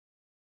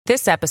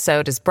This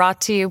episode is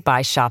brought to you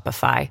by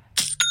Shopify.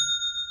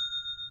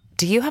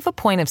 Do you have a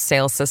point of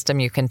sale system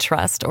you can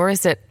trust, or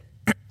is it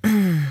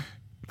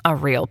a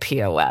real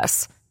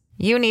POS?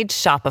 You need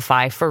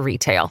Shopify for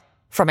retail.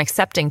 From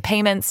accepting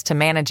payments to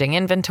managing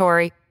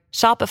inventory,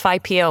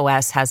 Shopify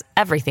POS has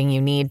everything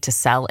you need to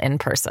sell in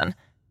person.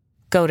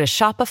 Go to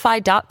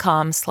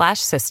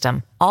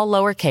shopify.com/system, all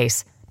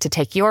lowercase, to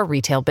take your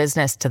retail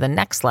business to the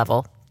next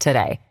level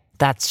today.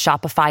 That's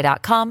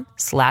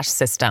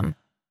shopify.com/system.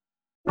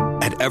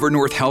 At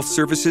Evernorth Health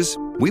Services,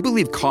 we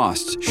believe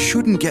costs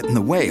shouldn't get in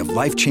the way of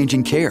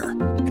life-changing care,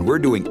 and we're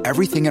doing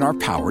everything in our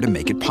power to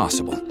make it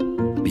possible.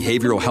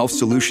 Behavioral health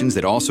solutions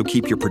that also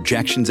keep your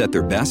projections at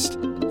their best?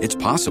 It's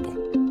possible.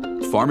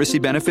 Pharmacy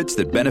benefits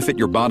that benefit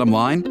your bottom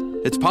line?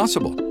 It's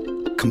possible.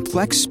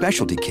 Complex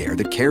specialty care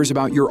that cares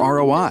about your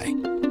ROI?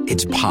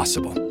 It's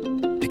possible.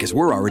 Because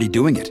we're already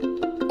doing it.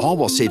 All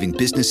while saving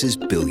businesses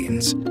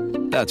billions.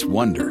 That's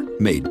Wonder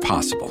made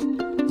possible.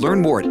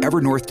 Learn more at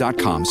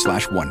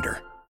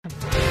evernorth.com/wonder.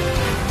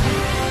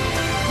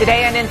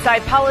 Today on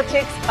Inside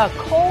Politics, a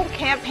cold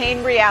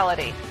campaign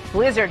reality.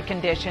 Blizzard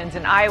conditions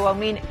in Iowa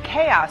mean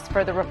chaos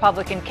for the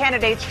Republican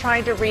candidates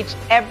trying to reach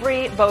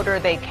every voter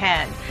they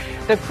can.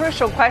 The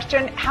crucial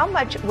question, how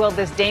much will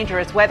this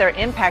dangerous weather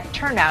impact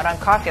turnout on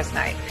caucus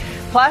night?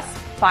 Plus,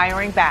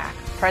 firing back.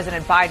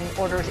 President Biden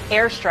orders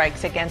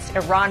airstrikes against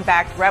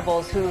Iran-backed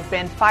rebels who've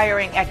been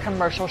firing at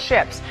commercial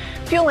ships,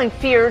 fueling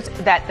fears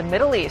that the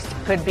Middle East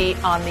could be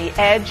on the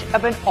edge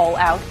of an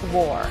all-out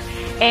war.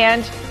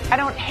 And I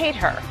don't hate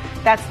her.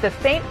 That's the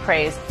faint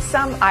praise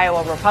some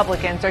Iowa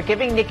Republicans are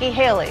giving Nikki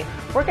Haley.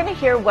 We're going to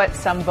hear what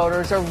some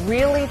voters are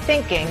really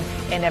thinking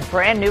in a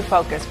brand new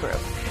focus group.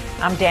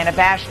 I'm Dana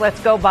Bash. Let's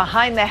go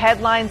behind the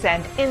headlines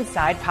and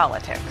inside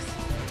politics.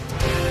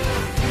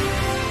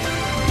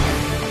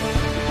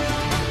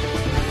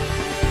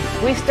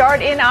 We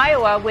start in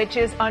Iowa, which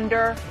is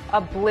under a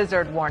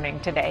blizzard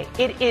warning today.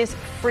 It is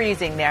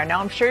freezing there.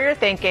 Now, I'm sure you're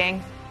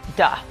thinking,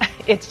 duh,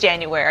 it's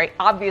January.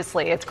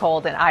 Obviously, it's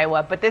cold in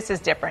Iowa, but this is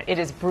different. It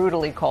is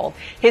brutally cold,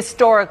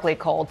 historically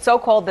cold, so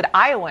cold that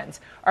Iowans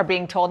are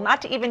being told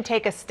not to even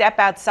take a step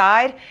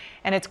outside,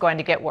 and it's going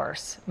to get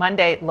worse.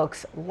 Monday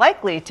looks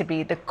likely to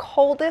be the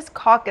coldest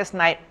caucus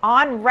night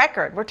on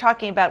record. We're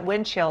talking about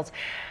wind chills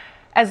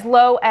as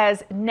low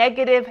as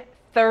negative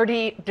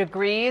 30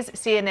 degrees.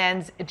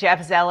 CNN's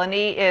Jeff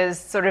Zeleny is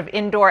sort of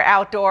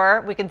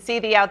indoor-outdoor. We can see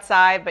the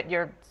outside, but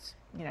you've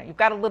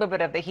got a little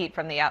bit of the heat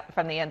from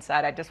the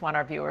inside. I just want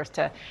our viewers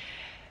to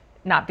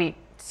not be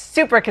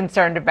super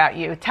concerned about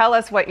you. Tell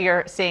us what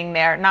you're seeing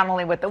there, not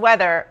only with the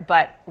weather,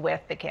 but with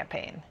the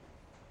campaign.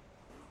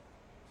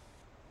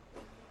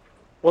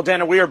 Well,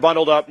 Dana, we are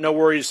bundled up. No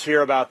worries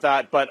here about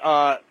that. But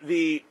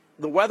the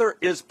weather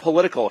is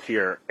political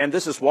here, and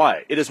this is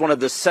why. It is one of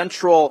the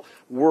central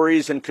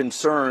worries and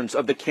concerns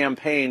of the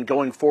campaign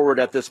going forward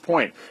at this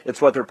point.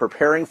 It's what they're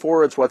preparing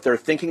for, it's what they're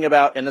thinking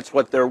about, and it's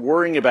what they're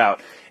worrying about.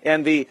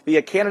 And the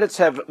candidates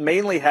have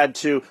mainly had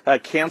to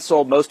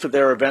cancel most of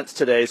their events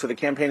today, so the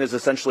campaign is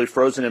essentially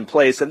frozen in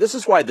place. And this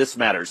is why this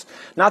matters.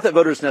 Not that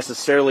voters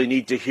necessarily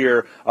need to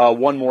hear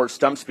one more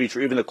stump speech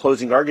or even the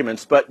closing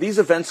arguments, but these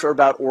events are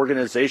about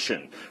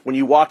organization. When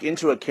you walk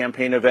into a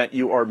campaign event,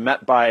 you are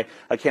met by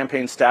a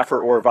campaign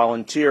staffer or a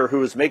volunteer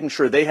who is making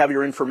sure they have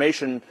your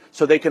information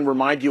so they can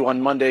remind you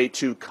on Monday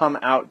to come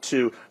out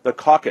to the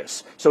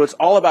caucus. So it's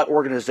all about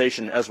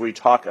organization, as we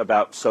talk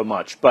about so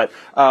much. But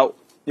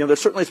there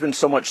certainly has been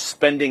so much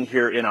spending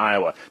here in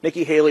Iowa.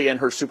 Nikki Haley and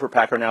her super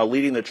PAC are now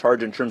leading the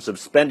charge in terms of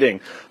spending.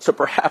 So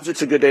perhaps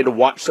it's a good day to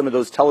watch some of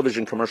those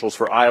television commercials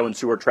for Iowans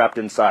who are trapped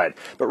inside.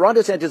 But Ron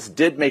DeSantis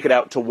did make it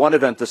out to one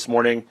event this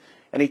morning,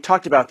 and he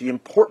talked about the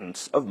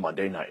importance of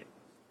Monday night.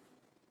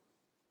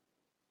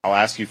 I'll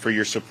ask you for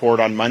your support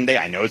on Monday.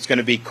 I know it's going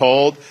to be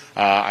cold.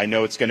 I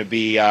know it's going to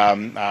be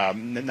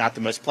not the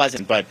most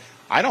pleasant, but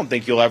I don't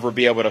think you'll ever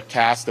be able to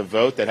cast a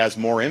vote that has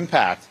more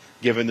impact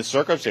given the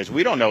circumstances.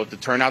 We don't know what the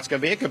turnout's going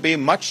to be. It could be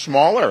much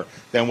smaller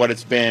than what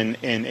it's been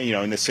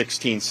in the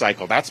 16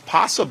 cycle. That's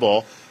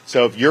possible.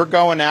 So if you're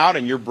going out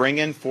and you're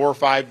bringing 4 or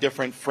 5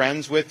 different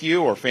friends with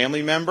you or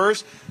family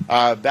members,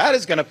 that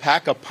is going to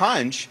pack a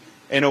punch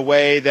in a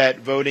way that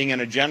voting in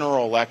a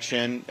general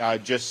election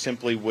just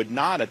simply would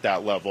not at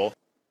that level.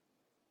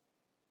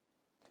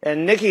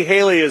 And Nikki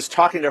Haley is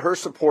talking to her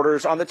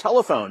supporters on the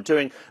telephone,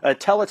 doing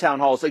teletown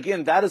halls.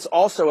 Again, that is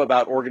also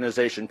about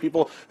organization.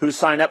 People who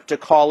sign up to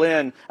call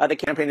in, the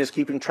campaign is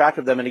keeping track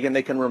of them. And again,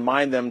 they can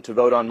remind them to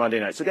vote on Monday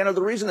night. So, Dana,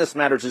 the reason this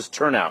matters is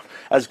turnout.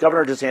 As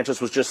Governor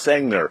DeSantis was just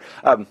saying there,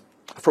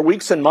 for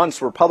weeks and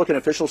months, Republican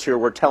officials here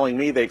were telling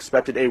me they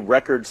expected a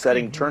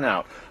record-setting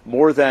turnout,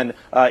 more than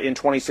in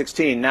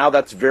 2016. Now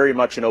that's very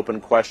much an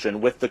open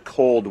question with the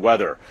cold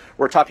weather.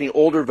 We're talking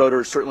older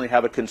voters certainly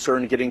have a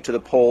concern getting to the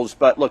polls,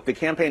 but look, the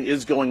campaign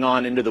is going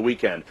on into the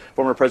weekend.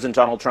 Former President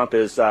Donald Trump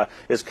is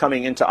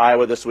coming into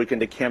Iowa this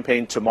weekend to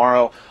campaign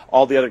tomorrow.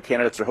 All the other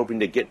candidates are hoping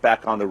to get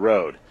back on the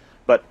road.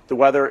 But the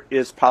weather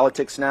is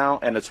politics now,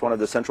 and it's one of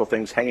the central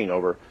things hanging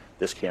over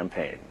this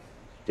campaign.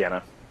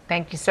 Deanna?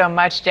 Thank you so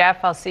much,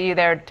 Jeff. I'll see you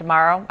there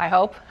tomorrow, I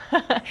hope.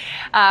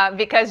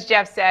 Because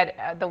Jeff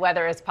said the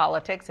weather is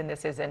politics, and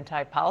this is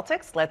Inside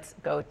Politics, let's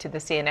go to the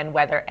CNN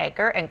weather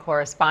anchor and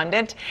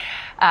correspondent.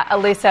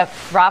 Elisa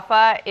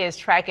Rafa is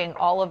tracking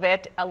all of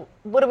it.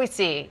 What do we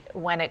see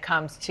when it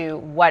comes to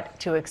what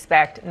to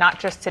expect, not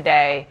just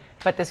today,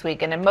 but this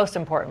weekend, and most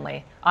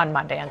importantly, on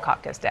Monday on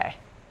Caucus Day?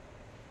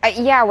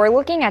 Yeah, we're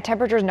looking at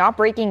temperatures not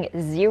breaking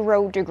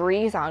 0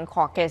 degrees on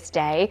Caucus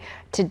Day.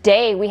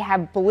 Today, we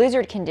have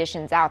blizzard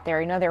conditions out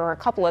there. You know, there were a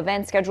couple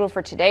events scheduled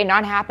for today,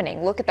 not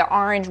happening. Look at the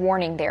orange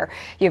warning there.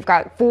 You've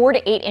got 4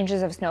 to 8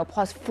 inches of snow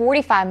plus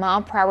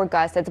 45-mile-per-hour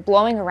gusts that's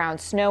blowing around,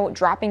 snow,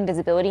 dropping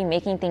visibility,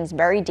 making things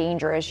very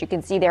dangerous. You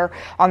can see there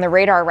on the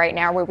radar right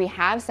now where we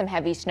have some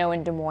heavy snow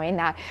in Des Moines.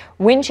 That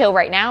wind chill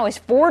right now is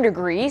 4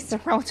 degrees,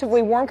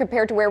 relatively warm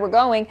compared to where we're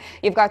going.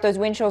 You've got those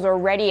wind chills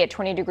already at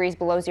 20 degrees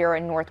below zero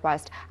in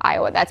northwest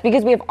Iowa. That's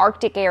because we have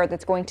Arctic air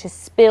that's going to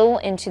spill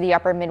into the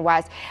upper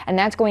Midwest, and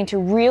that's going to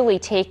really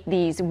take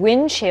these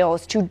wind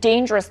chills to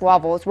dangerous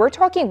levels. We're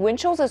talking wind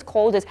chills as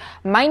cold as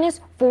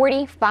minus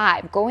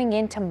 45 going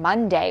into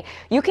Monday.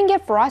 You can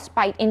get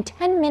frostbite in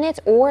 10 minutes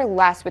or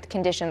less with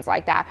conditions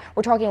like that.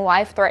 We're talking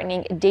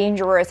life-threatening,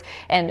 dangerous,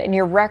 and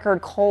near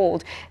record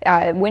cold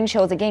wind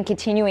chills, again,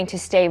 continuing to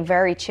stay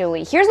very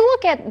chilly. Here's a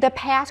look at the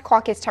past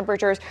caucus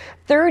temperatures,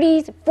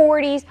 30s,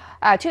 40s.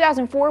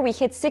 2004, we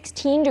hit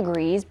 16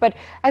 degrees, but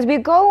as we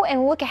go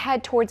and look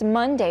ahead towards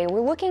Monday,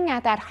 we're looking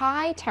at that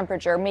high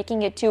temperature,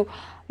 making it to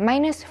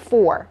minus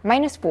four,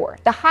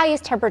 the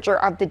highest temperature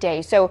of the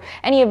day. So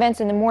any events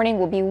in the morning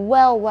will be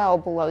well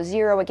below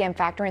zero. Again,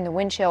 factoring the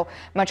wind chill,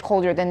 much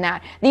colder than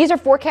that. These are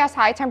forecast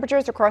high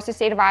temperatures across the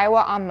state of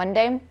Iowa on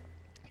Monday.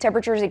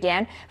 Temperatures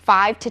again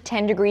 5 to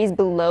 10 degrees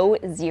below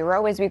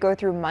zero as we go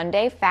through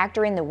Monday.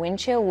 Factor in the wind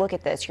chill. Look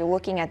at this. You're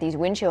looking at these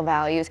wind chill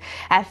values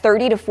at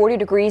 30 to 40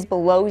 degrees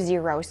below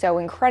zero. So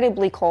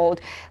incredibly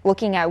cold.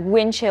 Looking at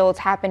wind chills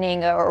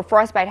happening or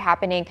frostbite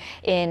happening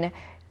in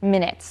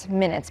minutes.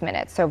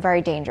 So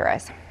very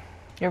dangerous.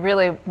 You're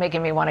really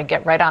making me want to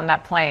get right on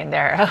that plane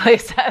there,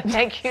 Elisa.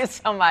 Thank you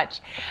so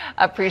much.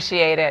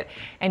 Appreciate it.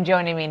 And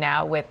joining me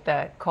now with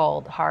the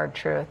cold, hard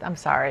truth. I'm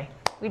sorry.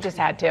 We just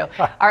had to.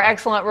 Our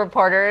excellent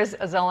reporters,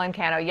 Zolan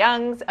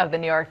Cano-Youngs of the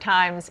New York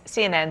Times,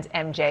 CNN's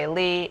MJ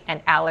Lee,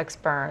 and Alex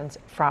Burns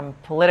from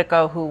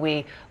Politico, who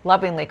we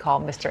lovingly call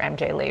Mr.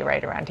 MJ Lee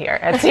right around here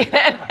at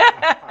CNN.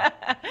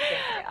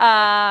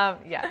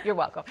 Yeah, you're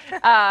welcome.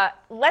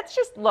 Let's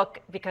just look,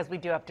 because we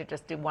do have to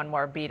just do one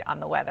more beat on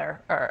the weather,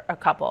 or a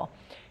couple.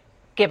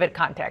 Give it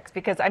context,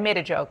 because I made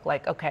a joke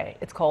like, okay,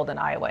 it's cold in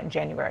Iowa in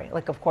January.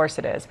 Like, of course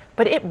it is.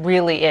 But it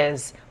really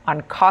is on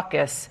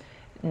caucus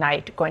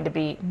night going to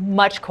be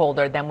much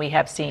colder than we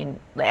have seen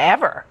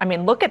ever. I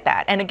mean, look at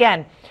that. And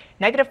again,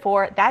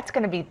 -4, that's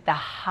going to be the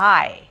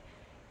high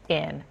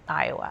in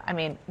Iowa. I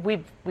mean,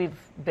 we've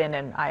been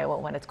in Iowa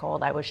when it's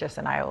cold. I was just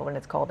in Iowa when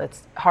it's cold.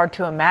 It's hard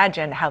to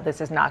imagine how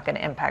this is not going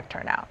to impact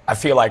turnout. I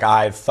feel like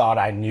I thought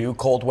I knew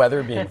cold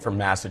weather being from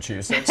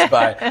Massachusetts,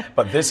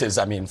 but this is,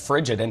 I mean,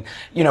 frigid. And,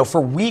 you know,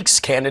 for weeks,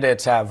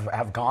 candidates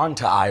have gone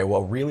to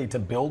Iowa really to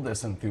build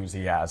this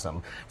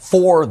enthusiasm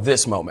for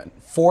this moment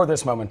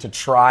to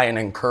try and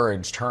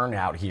encourage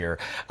turnout here.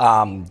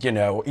 You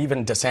know,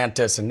 even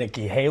DeSantis and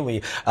Nikki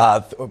Haley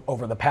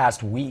over the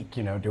past week,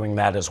 you know, doing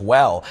that as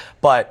well.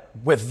 But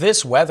with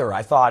this weather,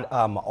 I thought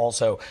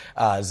also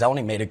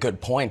Zelny made a good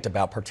point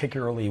about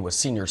particularly with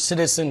senior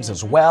citizens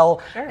as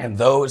well, and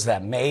those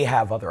that may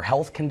have other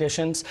health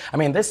conditions. I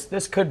mean,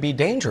 this could be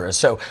dangerous.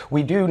 So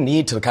we do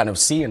need to kind of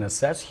see and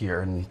assess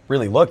here and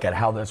really look at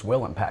how this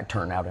will impact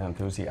turnout and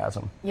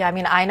enthusiasm. Yeah, I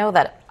mean, I know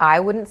that I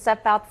wouldn't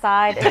step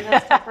outside in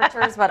those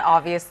temperatures, but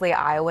obviously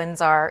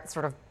Iowans are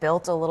sort of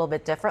built a little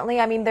bit differently.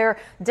 I mean, there are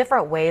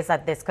different ways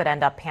that this could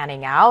end up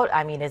panning out.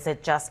 I mean, is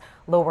it just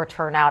lower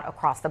turnout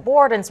across the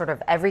board and sort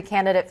of every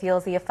candidate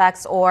feels the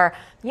effects? Or,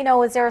 you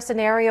know, is there a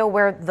scenario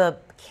where the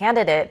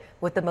candidate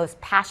with the most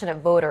passionate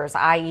voters,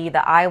 i.e.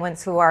 the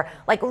Iowans who are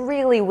like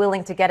really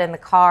willing to get in the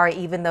car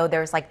even though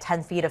there's like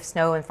 10 feet of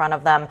snow in front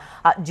of them,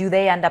 do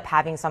they end up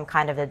having some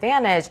kind of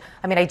advantage?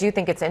 I mean, I do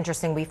think it's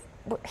interesting. We're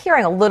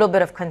hearing a little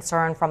bit of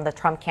concern from the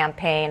Trump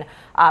campaign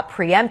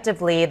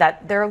preemptively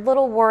that they're a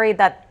little worried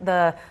that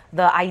the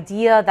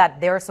idea that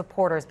their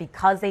supporters,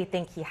 because they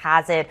think he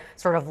has it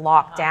sort of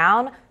locked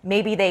down,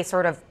 maybe they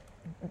sort of,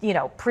 you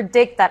know,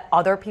 predict that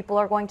other people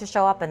are going to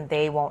show up and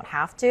they won't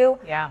have to.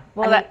 Yeah.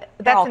 Well,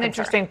 that's an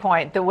interesting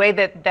point. The way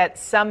that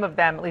some of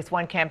them, at least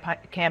one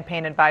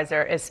campaign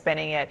advisor is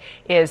spinning it,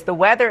 is the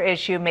weather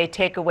issue may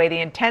take away the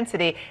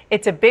intensity.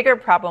 It's a bigger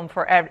problem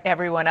for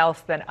everyone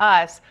else than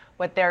us.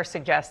 What they're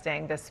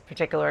suggesting, this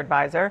particular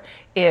advisor,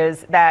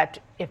 is that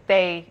if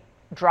they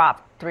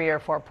drop 3 or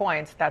 4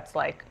 points, that's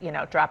like, you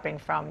know, dropping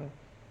from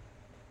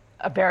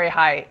a very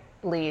high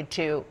lead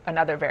to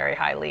another very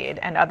high lead,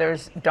 and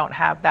others don't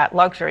have that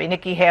luxury.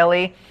 Nikki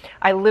Haley,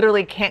 I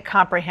literally can't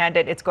comprehend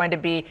it. It's going to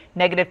be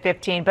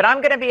 -15, but I'm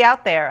going to be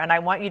out there, and I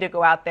want you to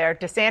go out there.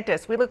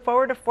 DeSantis, we look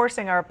forward to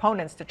forcing our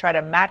opponents to try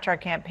to match our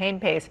campaign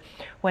pace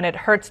when it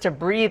hurts to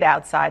breathe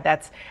outside.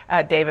 That's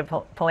David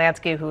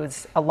Polanski,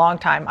 who's a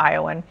longtime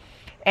Iowan.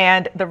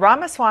 And the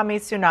Ramaswamy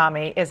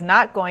tsunami is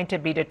not going to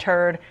be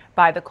deterred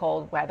by the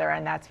cold weather,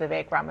 and that's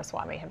Vivek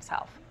Ramaswamy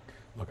himself.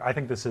 Look, I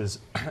think this is,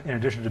 in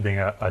addition to being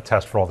a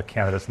test for all the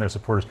candidates and their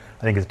supporters,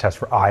 I think it's a test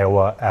for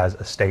Iowa as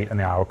a state and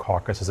the Iowa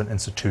caucus as an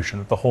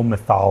institution. The whole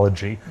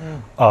mythology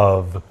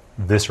of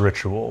this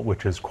ritual,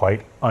 which is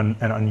quite an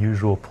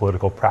unusual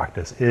political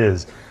practice,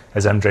 is,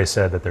 as MJ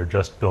said, that they're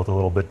just built a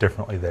little bit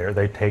differently there.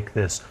 They take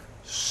this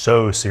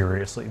so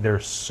seriously. They're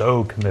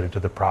so committed to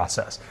the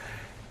process.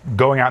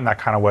 Going out in that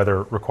kind of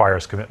weather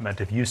requires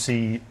commitment. If you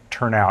see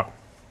turnout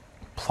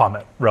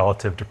plummet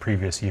relative to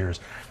previous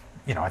years,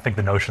 I think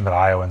the notion that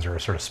Iowans are a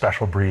sort of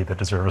special breed that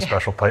deserve a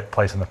special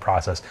place in the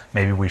process,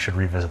 maybe we should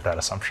revisit that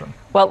assumption.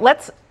 Well,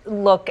 let's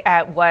look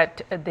at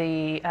what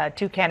the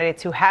two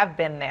candidates who have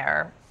been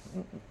there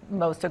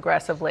most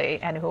aggressively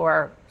and who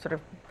are sort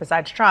of,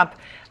 besides Trump,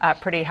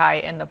 pretty high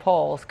in the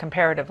polls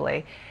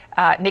comparatively.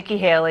 Nikki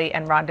Haley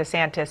and Ron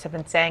DeSantis have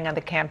been saying on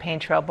the campaign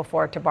trail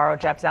before, to borrow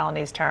Jeff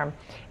Zelony's term,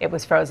 it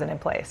was frozen in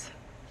place.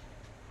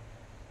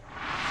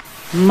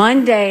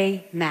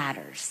 Monday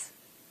matters.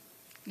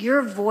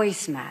 Your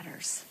voice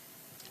matters.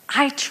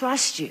 I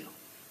trust you.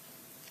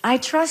 I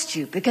trust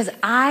you because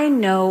I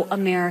know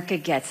America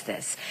gets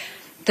this.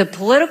 The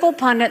political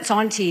pundits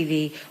on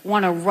TV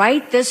want to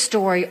write this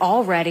story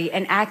already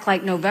and act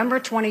like November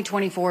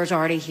 2024 is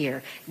already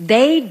here.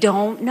 They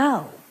don't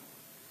know,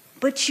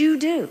 but you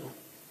do.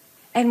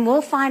 And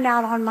we'll find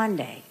out on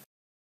Monday.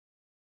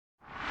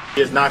 He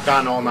has not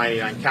gone to all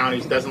 99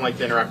 counties, doesn't like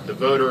to interact with the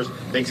voters,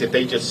 thinks if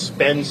they just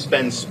spend,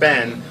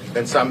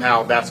 then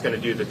somehow that's going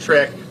to do the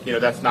trick.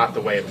 That's not the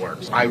way it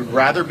works. I would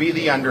rather be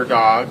the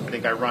underdog. I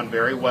think I run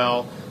very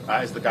well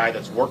as the guy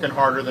that's working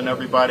harder than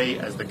everybody,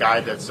 as the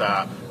guy that's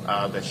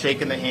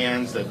shaking the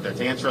hands,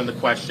 that's answering the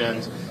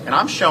questions, and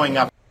I'm showing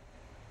up.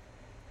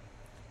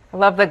 I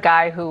love the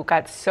guy who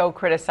got so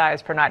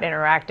criticized for not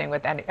interacting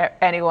with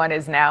anyone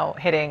is now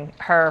hitting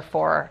her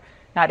for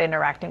not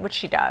interacting, which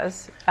she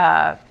does.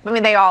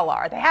 They all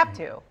are. They have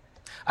to.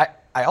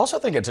 I also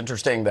think it's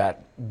interesting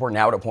that we're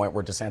now at a point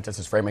where DeSantis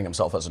is framing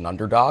himself as an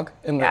underdog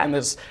in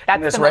this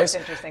race. Most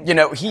interesting.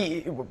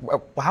 It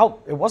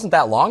wasn't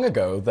that long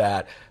ago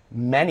that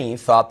many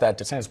thought that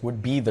DeSantis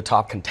would be the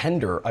top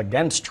contender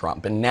against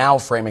Trump, and now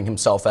framing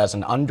himself as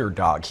an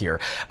underdog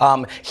here.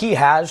 He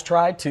has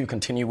tried to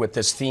continue with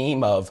this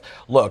theme of,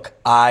 look,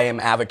 I am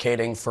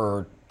advocating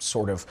for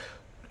sort of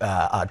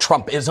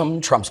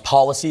Trumpism, Trump's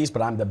policies,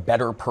 but I'm the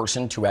better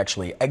person to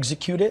actually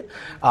execute it.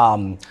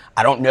 I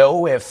don't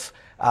know if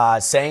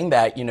saying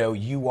that,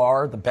 you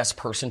are the best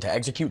person to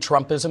execute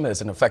Trumpism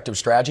is an effective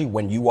strategy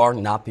when you are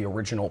not the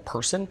original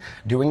person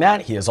doing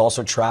that. He has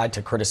also tried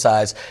to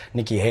criticize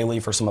Nikki Haley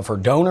for some of her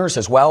donors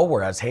as well,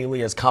 whereas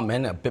Haley has come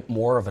in a bit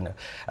more of an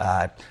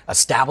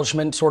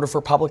establishment sort of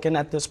Republican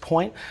at this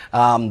point.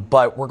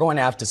 But we're going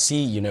to have to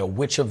see,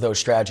 which of those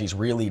strategies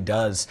really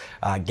does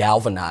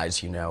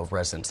galvanize,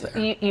 residents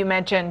there. You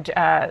mentioned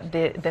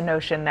the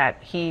notion that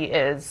he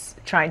is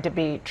trying to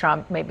be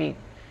Trump, maybe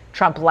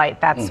Trump light.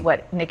 That's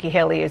what Nikki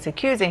Haley is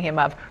accusing him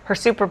of. Her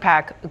super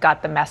PAC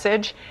got the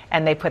message,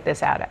 and they put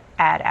this ad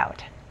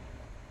out.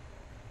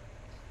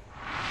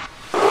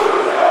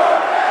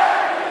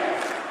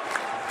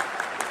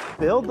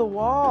 Build the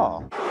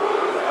wall.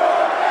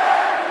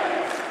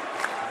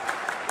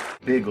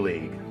 Big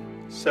league.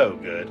 So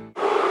good.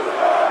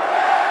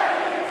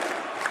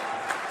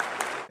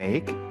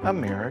 Make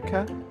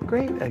America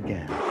great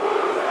again.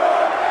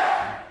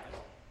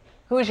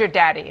 Who's your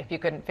daddy, if you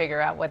couldn't figure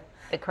out what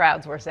the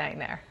crowds were saying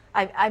there?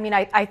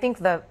 I think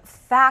the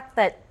fact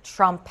that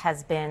Trump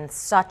has been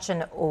such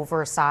an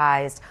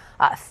oversized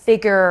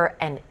figure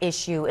and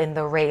issue in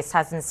the race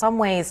has in some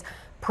ways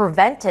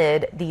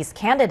prevented these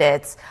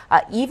candidates,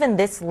 even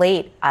this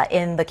late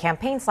in the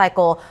campaign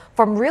cycle,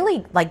 from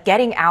really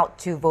getting out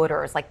to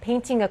voters,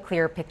 painting a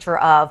clear picture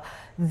of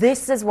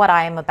this is what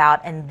I am about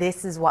and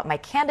this is what my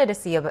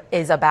candidacy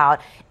is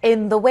about,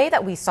 in the way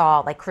that we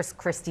saw Chris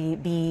Christie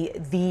be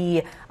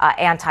the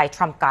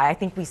anti-Trump guy. I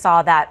think we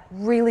saw that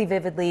really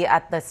vividly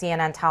at the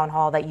CNN town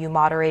hall that you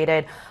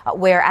moderated,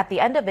 where at the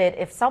end of it,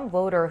 if some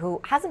voter who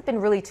hasn't been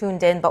really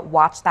tuned in but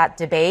watched that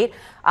debate,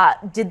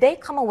 did they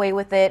come away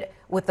with it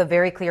with a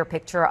very clear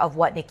picture of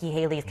what Nikki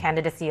Haley's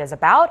candidacy is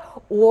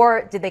about?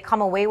 Or did they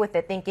come away with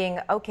it thinking,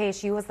 okay,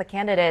 she was the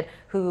candidate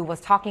who was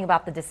talking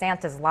about the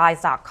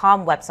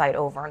DeSantisLies.com website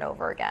over and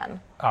over again?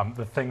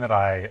 The thing that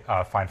I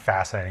find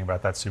fascinating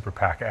about that Super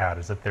PAC ad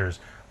is that there's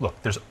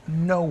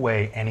no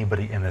way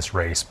anybody in this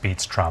race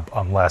beats Trump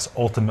unless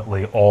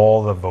ultimately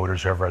all the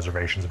voters who have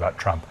reservations about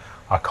Trump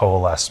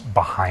coalesce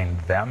behind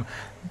them.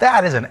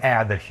 That is an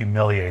ad that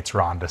humiliates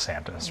Ron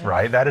DeSantis,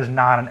 right? That is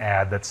not an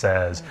ad that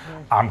says,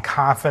 I'm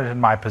confident in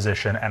my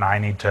position and I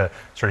need to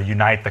sort of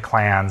unite the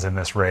clans in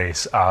this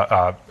race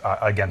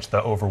against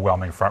the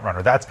overwhelming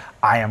frontrunner. That's,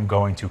 I am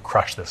going to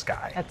crush this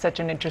guy. That's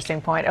such an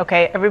interesting point.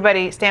 Okay,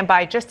 everybody stand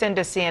by. Just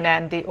into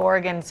CNN, the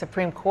Oregon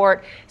Supreme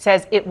Court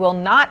says it will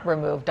not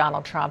remove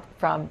Donald Trump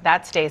from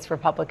that state's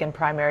Republican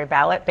primary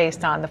ballot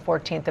based on the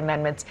 14th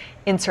Amendment's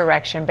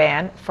insurrection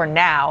ban. For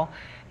now,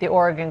 the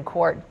Oregon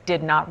court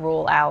did not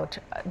rule out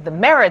the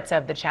merits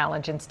of the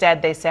challenge.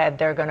 Instead, they said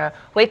they're going to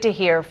wait to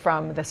hear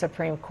from the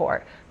Supreme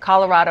Court.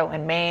 Colorado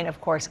and Maine,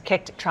 of course,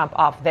 kicked Trump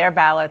off their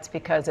ballots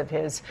because of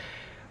his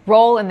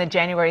role in the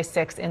January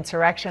 6th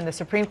insurrection. The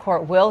Supreme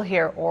Court will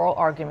hear oral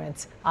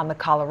arguments on the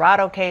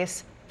Colorado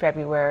case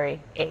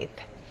February 8th.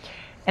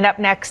 And up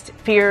next,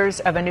 fears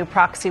of a new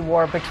proxy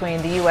war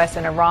between the U.S.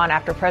 and Iran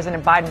after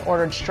President Biden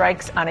ordered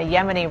strikes on a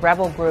Yemeni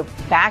rebel group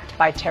backed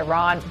by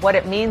Tehran. What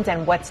it means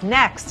and what's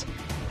next,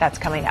 that's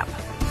coming up.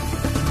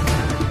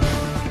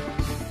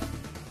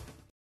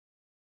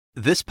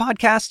 This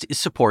podcast is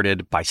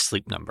supported by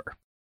Sleep Number.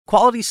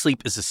 Quality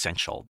sleep is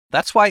essential.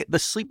 That's why the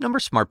Sleep Number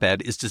Smart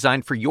Bed is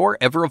designed for your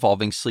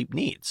ever-evolving sleep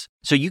needs,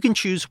 so you can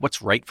choose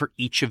what's right for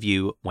each of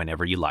you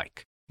whenever you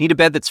like. Need a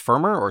bed that's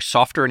firmer or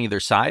softer on either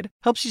side?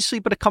 Helps you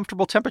sleep at a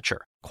comfortable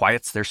temperature.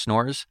 Quiets their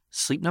snores?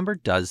 Sleep Number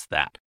does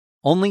that.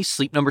 Only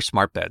Sleep Number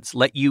Smart Beds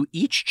let you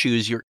each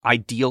choose your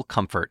ideal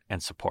comfort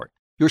and support,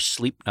 your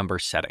Sleep Number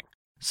setting.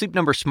 Sleep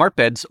Number Smart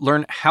Beds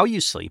learn how you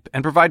sleep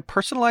and provide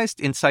personalized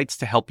insights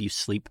to help you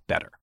sleep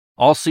better.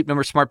 All Sleep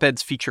Number Smart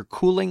Beds feature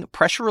cooling,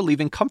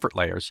 pressure-relieving comfort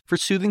layers for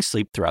soothing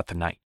sleep throughout the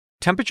night.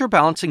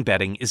 Temperature-balancing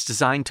bedding is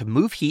designed to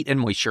move heat and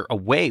moisture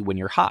away when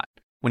you're hot.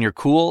 When you're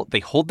cool, they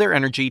hold their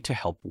energy to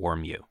help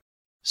warm you.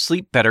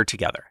 Sleep better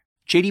together.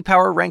 J.D.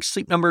 Power ranks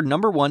Sleep Number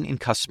 #1 in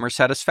customer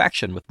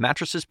satisfaction with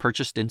mattresses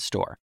purchased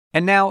in-store.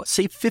 And now,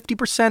 save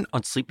 50%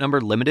 on Sleep Number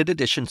limited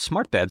edition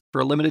smart beds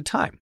for a limited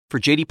time. For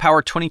J.D.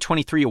 Power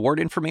 2023 award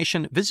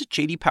information, visit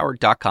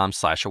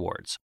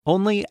jdpower.com/awards.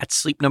 Only at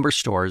Sleep Number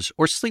stores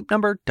or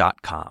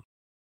sleepnumber.com.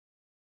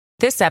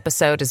 This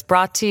episode is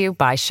brought to you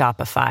by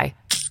Shopify.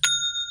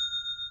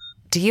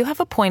 Do you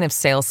have a point of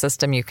sale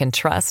system you can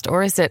trust,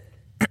 or is it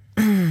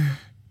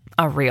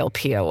a real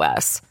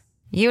POS?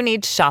 You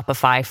need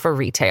Shopify for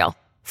retail.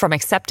 From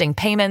accepting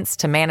payments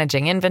to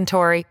managing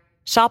inventory,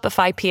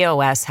 Shopify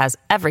POS has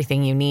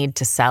everything you need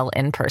to sell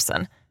in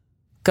person.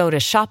 Go to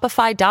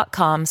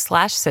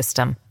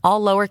shopify.com/system,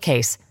 all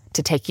lowercase,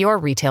 to take your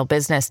retail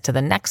business to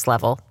the next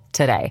level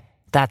today.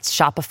 That's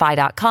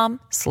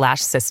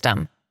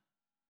shopify.com/system.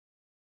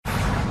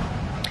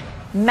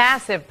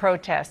 Massive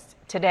protests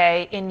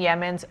today in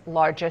Yemen's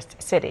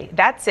largest city.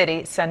 That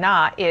city,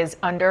 Sana'a, is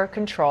under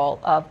control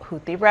of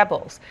Houthi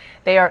rebels.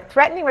 They are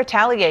threatening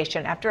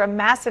retaliation after a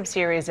massive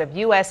series of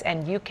U.S.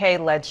 and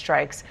UK-led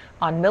strikes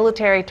on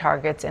military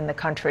targets in the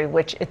country,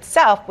 which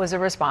itself was a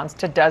response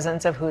to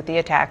dozens of Houthi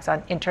attacks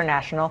on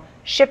international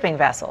shipping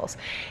vessels.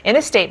 In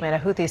a statement, a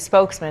Houthi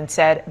spokesman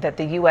said that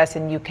the U.S.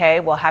 and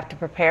UK will have to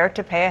prepare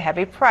to pay a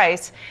heavy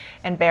price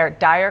and bear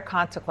dire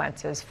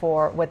consequences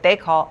for what they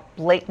call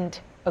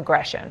blatant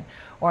aggression.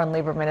 Oren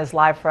Lieberman is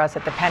live for us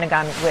at the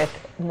Pentagon with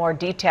more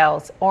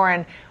details.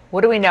 Oren,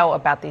 what do we know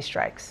about these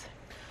strikes?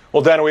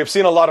 Well, Dana, we've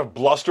seen a lot of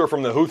bluster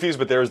from the Houthis,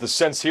 but there is the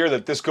sense here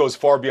that this goes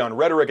far beyond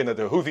rhetoric and that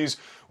the Houthis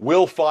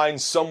will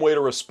find some way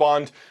to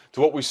respond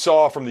to what we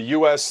saw from the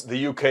U.S., the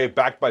U.K.,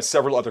 backed by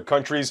several other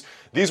countries.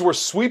 These were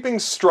sweeping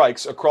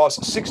strikes across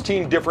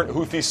 16 different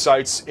Houthi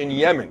sites in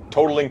Yemen,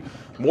 totaling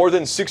more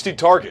than 60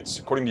 targets.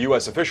 According to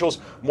U.S. officials,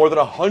 more than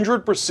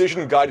 100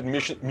 precision-guided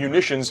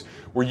munitions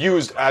were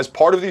used as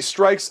part of these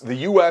strikes, the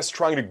U.S.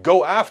 trying to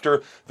go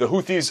after the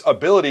Houthis'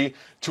 ability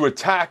to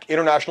attack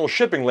international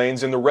shipping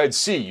lanes in the Red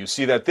Sea. You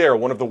see that there,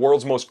 one of the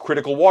world's most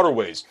critical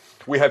waterways.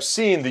 We have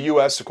seen the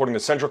U.S., according to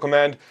Central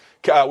Command,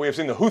 we have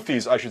seen the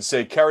Houthis, I should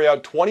say, carry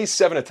out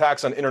 27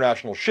 attacks on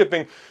international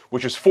shipping,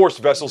 which has forced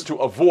vessels to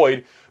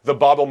avoid the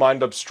Bab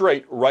el-Mandeb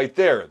Strait right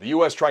there. The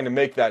U.S. trying to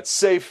make that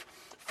safe.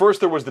 First,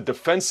 there was the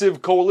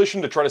defensive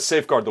coalition to try to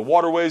safeguard the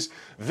waterways.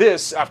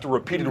 This, after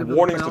repeated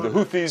warnings to the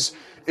Houthis,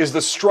 is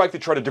the strike to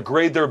try to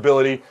degrade their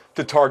ability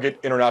to target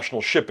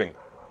international shipping.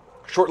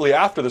 Shortly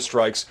after the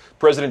strikes,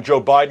 President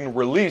Joe Biden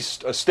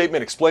released a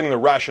statement explaining the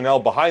rationale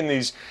behind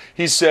these.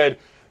 He said,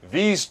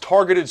 "These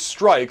targeted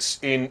strikes,"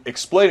 in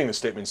explaining the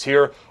statements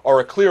here, "are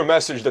a clear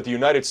message that the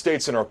United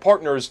States and our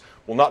partners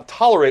will not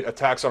tolerate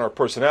attacks on our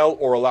personnel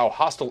or allow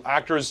hostile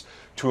actors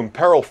to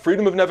imperil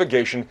freedom of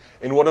navigation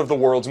in one of the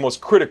world's most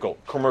critical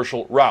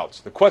commercial routes."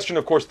 The question,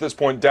 of course, at this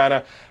point,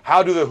 Dana,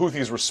 how do the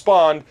Houthis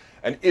respond,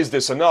 and is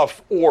this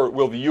enough, or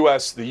will the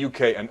U.S., the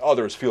U.K., and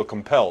others feel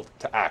compelled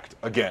to act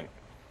again?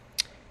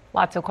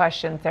 Lots of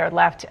questions there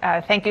left.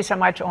 Thank you so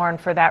much, Oren,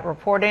 for that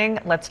reporting.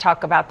 Let's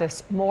talk about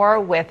this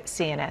more with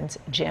CNN's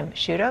Jim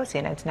Sciutto,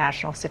 CNN's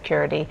national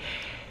security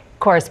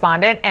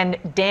correspondent, and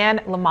Dan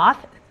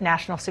Lamothe,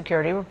 national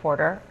security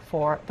reporter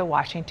for The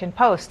Washington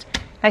Post.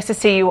 Nice to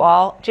see you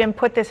all. Jim,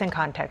 put this in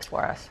context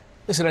for us.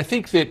 Listen, I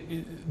think that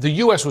the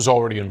U.S. was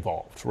already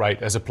involved,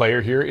 right, as a player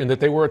here, in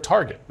that they were a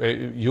target.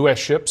 U.S.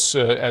 ships,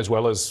 as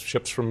well as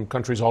ships from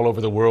countries all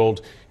over the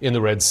world in the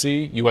Red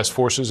Sea, U.S.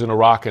 forces in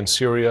Iraq and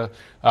Syria,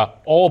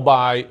 all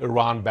by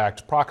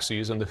Iran-backed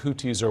proxies, and the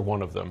Houthis are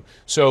one of them.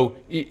 So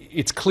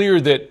it's clear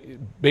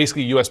that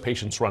basically U.S.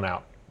 patience ran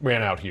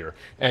out here.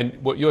 And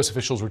what U.S.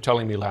 officials were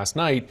telling me last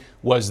night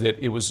was that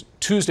it was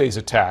Tuesday's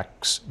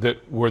attacks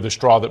that were the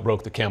straw that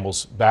broke the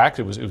camel's back.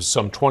 It was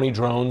some 20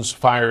 drones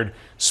fired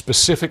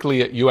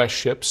specifically at U.S.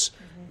 ships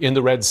in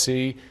the Red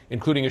Sea,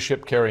 including a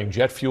ship carrying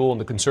jet fuel.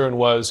 And the concern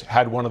was,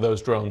 had one of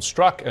those drones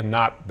struck and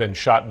not been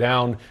shot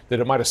down,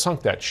 that it might have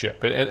sunk that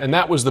ship. And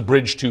that was the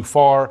bridge too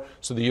far,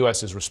 so the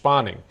U.S. is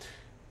responding.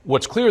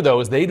 What's clear, though,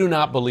 is they do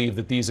not believe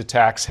that these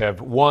attacks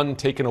have, one,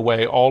 taken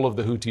away all of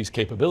the Houthis'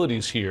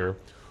 capabilities here,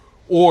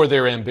 or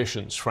their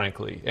ambitions,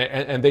 frankly.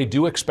 And they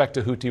do expect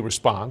a Houthi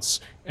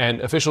response.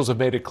 And officials have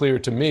made it clear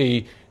to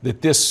me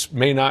that this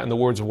may not, in the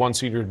words of one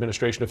senior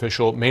administration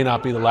official, may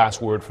not be the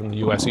last word from the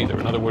U.S. either.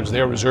 In other words,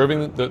 they're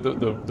reserving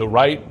the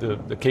right,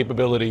 the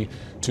capability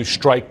to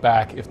strike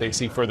back if they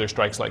see further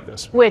strikes like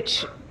this.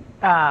 Which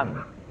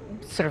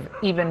sort of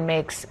even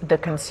makes the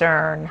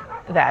concern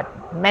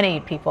that many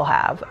people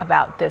have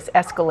about this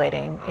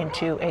escalating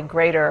into a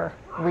greater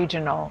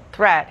regional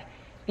threat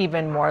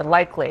even more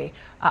likely.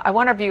 I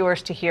want our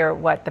viewers to hear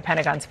what the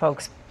Pentagon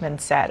spokesman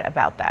said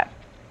about that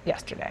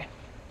yesterday.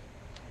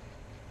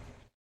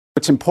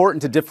 It's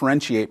important to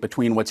differentiate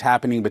between what's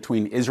happening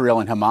between Israel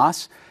and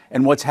Hamas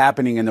and what's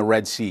happening in the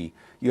Red Sea.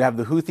 You have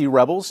the Houthi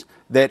rebels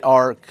that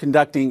are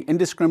conducting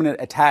indiscriminate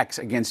attacks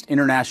against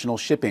international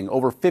shipping.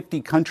 Over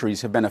 50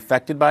 countries have been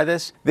affected by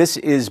this. This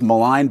is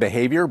malign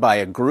behavior by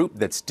a group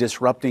that's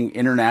disrupting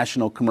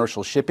international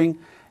commercial shipping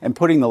and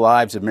putting the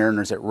lives of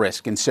mariners at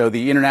risk. And so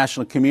the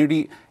international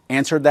community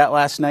answered that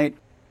last night.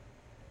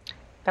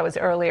 That was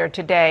earlier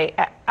today.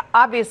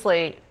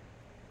 Obviously,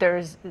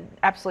 there's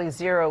absolutely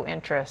zero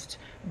interest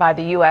by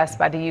the U.S.,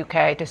 by the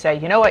U.K. to say,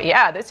 you know what,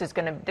 yeah, this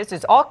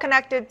is all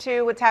connected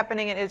to what's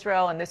happening in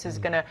Israel, and this is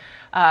going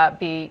to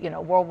be,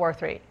 World War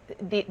III.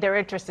 Their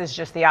interest is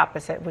just the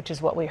opposite, which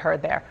is what we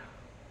heard there.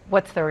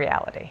 What's the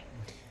reality?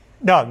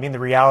 No, I mean, the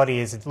reality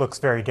is it looks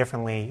very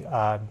differently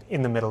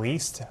in the Middle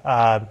East.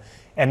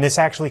 And this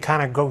actually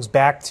kind of goes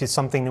back to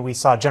something that we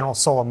saw General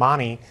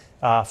Soleimani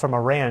from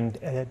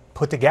Iran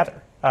put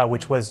together,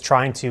 which was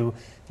trying to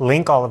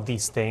link all of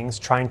these things,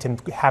 trying to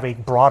have a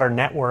broader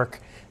network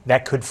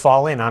that could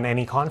fall in on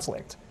any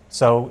conflict.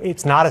 So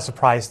it's not a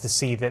surprise to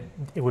see that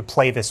it would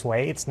play this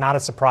way. It's not a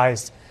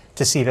surprise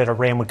to see that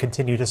Iran would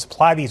continue to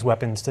supply these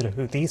weapons to the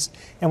Houthis,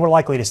 and we're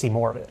likely to see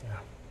more of it.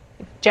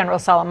 General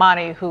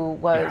Soleimani, who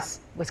was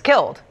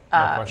killed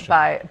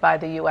by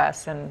the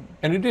U.S. And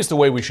it is the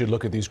way we should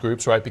look at these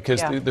groups, right?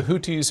 Because the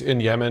Houthis in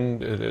Yemen,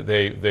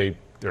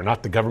 they're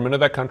not the government of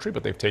that country,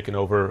 but they've taken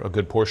over a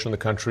good portion of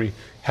the country.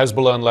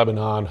 Hezbollah in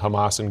Lebanon,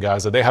 Hamas in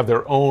Gaza, they have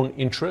their own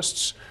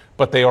interests,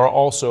 but they are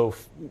also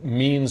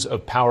means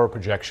of power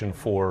projection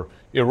for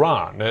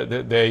Iran. And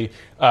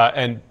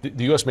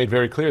the U.S. made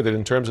very clear that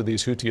in terms of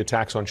these Houthi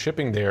attacks on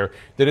shipping there,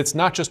 that it's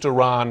not just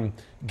Iran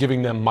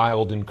giving them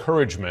mild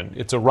encouragement,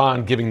 it's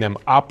Iran giving them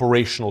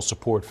operational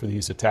support for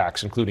these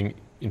attacks, including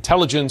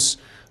intelligence,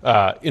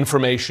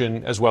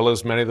 information, as well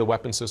as many of the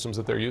weapon systems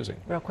that they're using.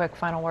 Real quick,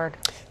 final word.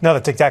 No,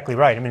 that's exactly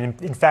right. I mean,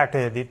 in fact,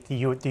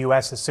 the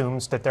U.S.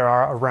 assumes that there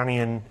are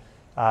Iranian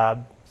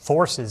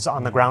forces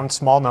on the ground,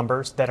 small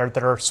numbers, that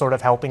are sort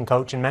of helping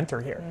coach and mentor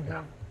here. Mm-hmm.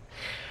 Yeah.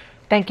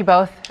 Thank you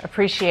both.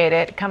 Appreciate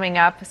it. Coming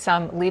up,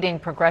 some leading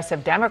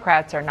progressive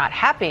Democrats are not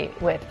happy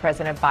with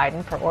President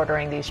Biden for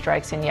ordering these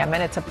strikes in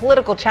Yemen. It's a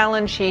political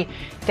challenge he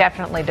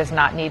definitely does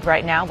not need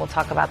right now. We'll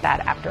talk about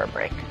that after a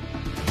break.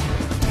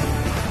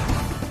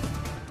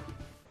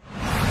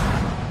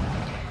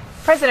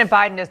 President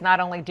Biden is not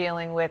only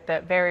dealing with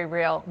the very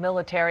real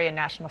military and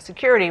national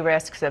security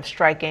risks of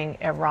striking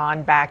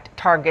Iran-backed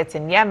targets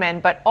in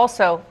Yemen, but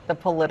also the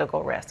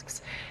political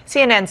risks.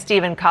 CNN's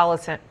Stephen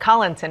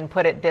Collinson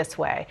put it this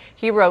way.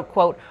 He wrote,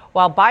 quote,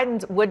 while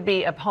Biden's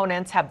would-be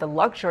opponents have the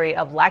luxury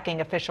of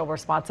lacking official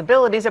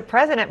responsibilities, a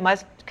president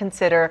must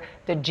consider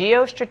the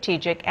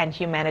geostrategic and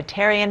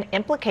humanitarian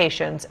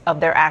implications of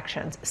their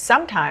actions.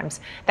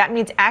 Sometimes that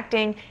means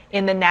acting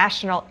in the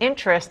national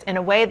interest in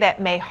a way that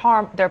may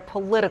harm their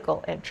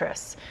political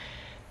interests.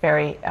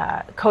 Very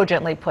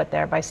cogently put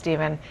there by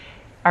Stephen.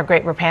 Our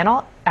great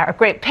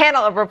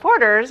panel of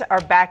reporters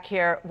are back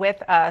here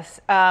with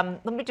us.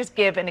 Let me just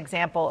give an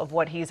example of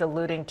what he's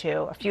alluding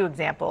to, a few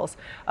examples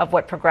of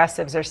what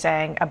progressives are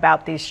saying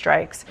about these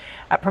strikes.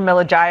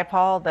 Pramila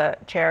Jayapal,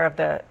 the chair of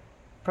the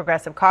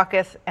Progressive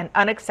Caucus, an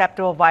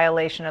unacceptable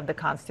violation of the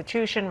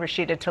Constitution.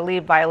 Rashida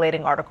Tlaib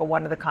violating Article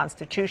 1 of the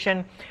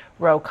Constitution.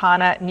 Ro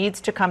Khanna needs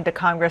to come to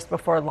Congress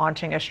before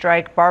launching a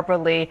strike. Barbara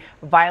Lee,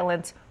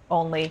 violence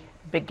only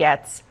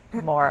begets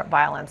more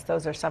violence.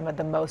 Those are some of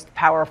the most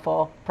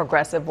powerful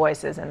progressive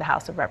voices in the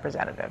House of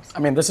Representatives. I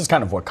mean, this is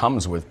kind of what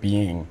comes with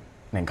being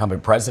an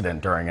incumbent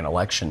president during an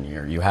election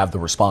year. You have the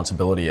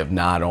responsibility of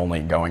not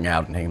only going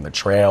out and hitting the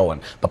trail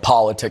and the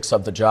politics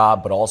of the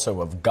job, but also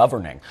of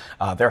governing.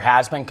 There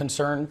has been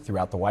concern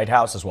throughout the White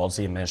House as well as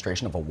the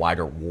administration of a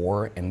wider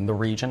war in the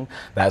region.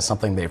 That is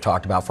something they've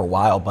talked about for a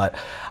while. But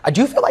I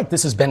do feel like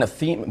this has been a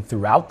theme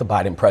throughout the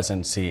Biden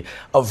presidency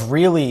of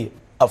really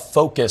a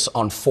focus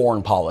on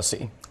foreign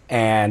policy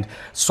and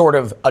sort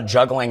of a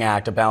juggling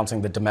act of balancing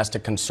the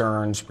domestic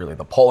concerns, really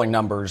the polling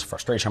numbers,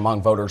 frustration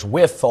among voters,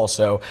 with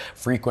also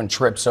frequent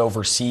trips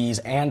overseas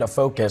and a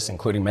focus,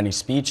 including many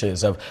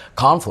speeches, of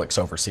conflicts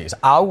overseas.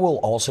 I will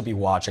also be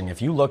watching.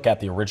 If you look at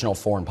the original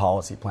foreign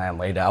policy plan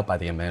laid out by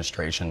the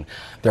administration,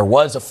 there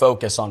was a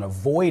focus on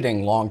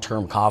avoiding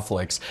long-term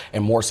conflicts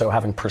and more so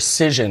having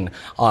precision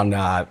on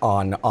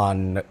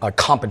a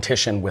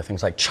competition with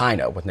things like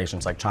China, with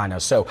nations like China.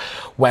 So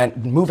when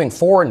moving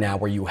forward now,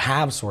 where you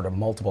have sort of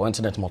multiple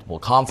incidents, multiple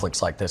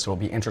conflicts like this, it will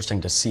be interesting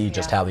to see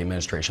just how the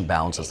administration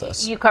balances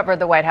this. You cover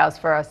the White House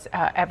for us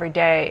every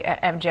day,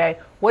 MJ.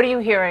 What are you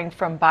hearing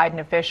from Biden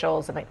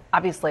officials? I mean,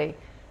 obviously,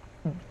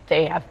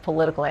 they have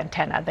political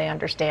antenna. They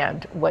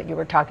understand what you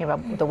were talking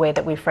about, the way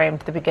that we framed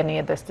the beginning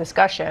of this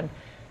discussion,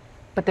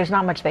 but there's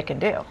not much they can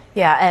do.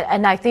 Yeah,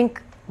 and I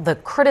think the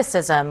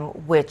criticism,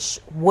 which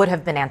would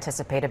have been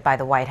anticipated by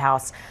the White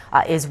House,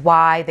 is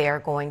why they are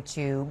going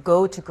to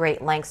go to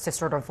great lengths to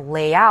sort of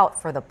lay out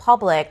for the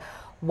public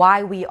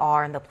why we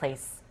are in the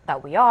place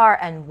that we are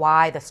and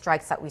why the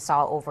strikes that we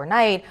saw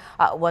overnight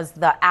was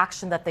the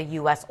action that the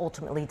U.S.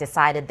 ultimately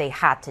decided they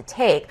had to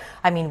take.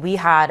 I mean, we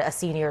had a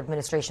senior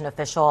administration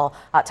official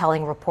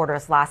telling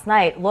reporters last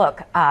night,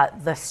 look,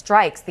 the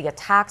strikes, the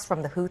attacks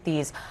from the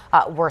Houthis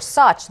were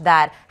such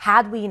that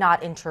had we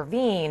not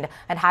intervened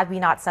and had we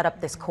not set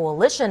up this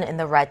coalition in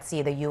the Red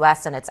Sea, the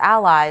U.S. and its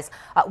allies,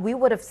 we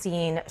would have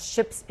seen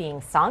ships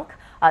being sunk.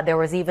 There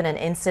was even an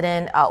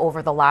incident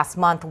over the last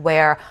month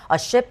where a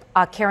ship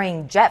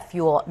carrying jet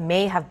fuel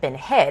may have been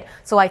hit.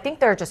 So I think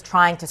they're just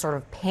trying to sort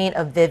of paint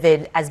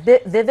as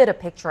vivid a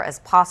picture as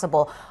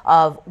possible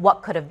of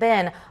what could have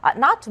been,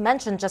 not to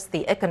mention just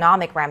the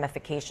economic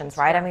ramifications,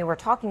 right? I mean, we're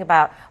talking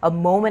about a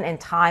moment in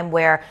time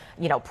where,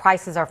 you know,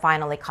 prices are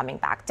finally coming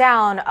back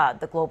down.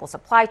 The global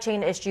supply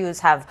chain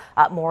issues have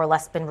more or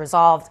less been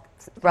resolved.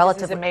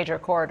 Relatively. This is a major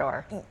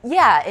corridor.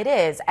 Yeah, it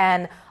is.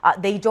 And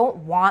they don't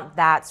want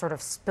that sort of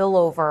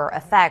spillover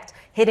effect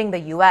hitting the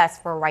U.S.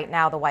 For right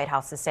now, the White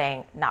House is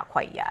saying not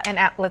quite yet. And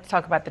let's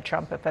talk about the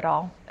Trump, if at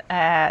all.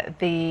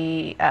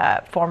 The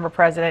former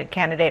president,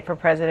 candidate for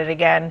president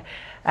again,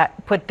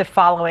 put the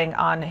following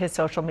on his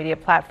social media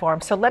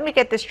platform. So let me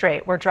get this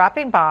straight. We're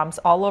dropping bombs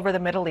all over the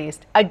Middle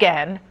East,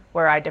 again,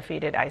 where I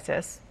defeated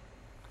ISIS.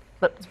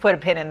 Let's put a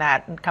pin in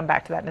that and come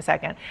back to that in a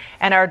second.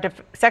 And our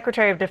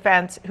Secretary of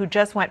Defense, who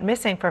just went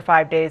missing for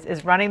 5 days,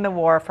 is running the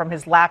war from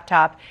his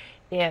laptop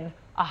in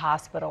a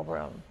hospital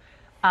room.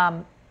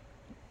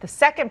 The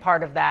second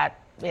part of that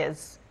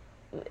is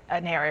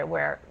an area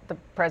where the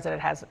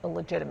president has a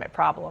legitimate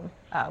problem,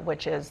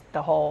 which is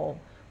the whole,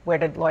 where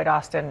did Lloyd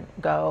Austin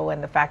go,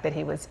 and the fact that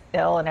he was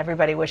ill and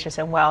everybody wishes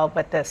him well,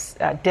 but this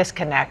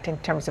disconnect in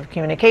terms of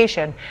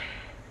communication.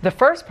 The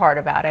first part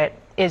about it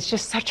is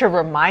just such a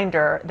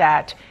reminder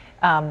that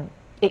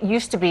it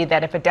used to be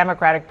that if a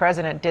Democratic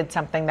president did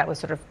something that was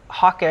sort of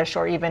hawkish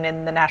or even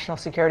in the national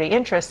security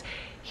interest,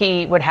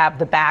 he would have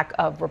the back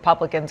of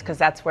Republicans because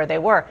that's where they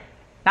were.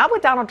 Not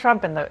with Donald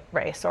Trump in the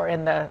race or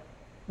in the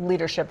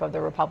leadership of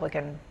the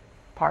Republican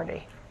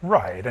Party.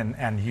 Right,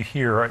 and you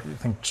hear, I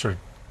think, sort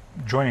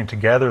of joining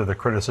together the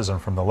criticism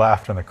from the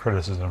left and the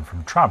criticism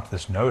from Trump,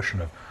 this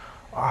notion of,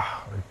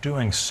 they're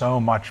doing so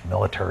much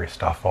military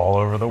stuff all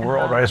over the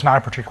world, right? It's not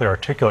a particularly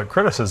articulate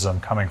criticism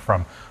coming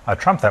from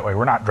Trump that way.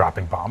 We're not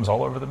dropping bombs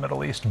all over the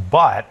Middle East,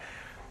 but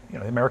you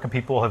know, the American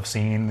people have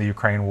seen the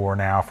Ukraine war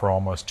now for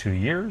almost 2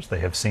 years.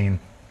 They have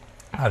seen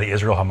the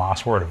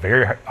Israel-Hamas war at a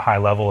very high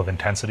level of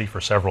intensity for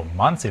several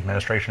months. The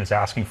administration is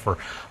asking for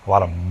a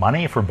lot of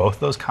money for both of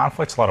those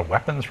conflicts, a lot of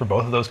weapons for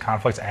both of those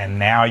conflicts, and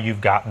now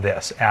you've got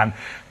this. And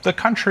the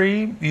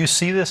country, you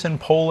see this in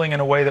polling in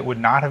a way that would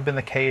not have been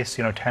the case,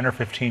 10 or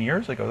 15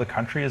 years ago. The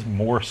country is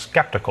more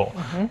skeptical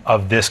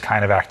of this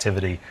kind of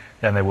activity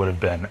than they would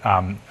have been.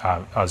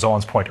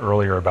 Zolan's point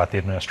earlier about the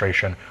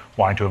administration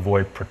wanting to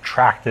avoid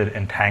protracted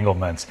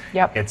entanglements.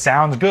 Yep. It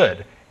sounds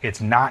good. It's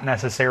not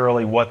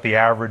necessarily what the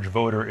average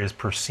voter is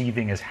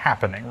perceiving as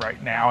happening right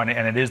now. And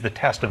it is the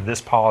test of this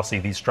policy,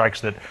 these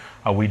strikes that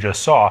we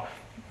just saw.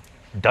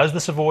 Does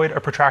this avoid a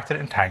protracted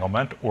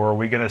entanglement, or are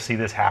we going to see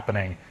this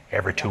happening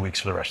every 2 weeks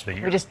for the rest of the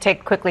year? We just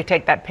quickly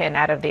take that pin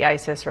out of the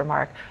ISIS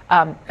remark.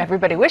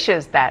 Everybody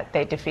wishes that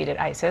they defeated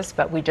ISIS,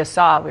 but we just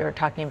saw, we were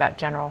talking about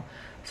General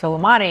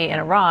Soleimani in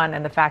Iran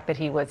and the fact that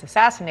he was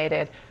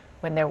assassinated.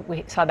 When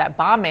we saw that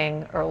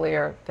bombing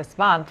earlier this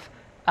month,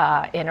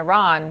 in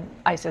Iran,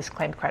 ISIS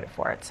claimed credit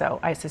for it.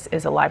 So ISIS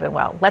is alive and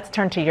well. Let's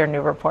turn to your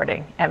new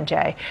reporting,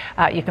 MJ.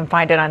 You can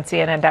find it on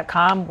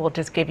CNN.com. We'll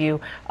just give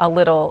you a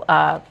little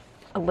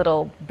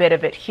bit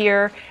of it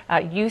here.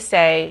 You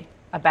say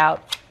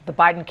about the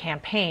Biden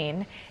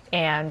campaign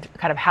and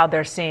kind of how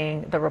they're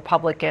seeing the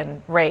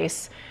Republican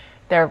race.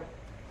 They're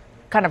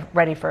kind of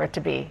ready for it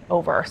to be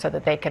over so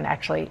that they can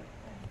actually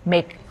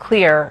make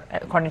clear,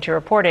 according to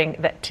reporting,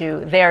 that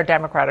to their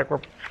Democratic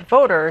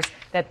voters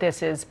that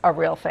this is a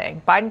real thing.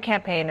 Biden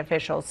campaign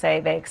officials say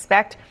they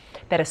expect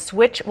that a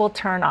switch will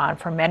turn on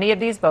for many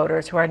of these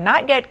voters who are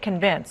not yet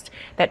convinced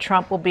that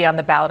Trump will be on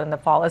the ballot in the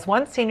fall. As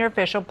one senior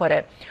official put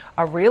it,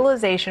 a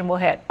realization will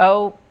hit,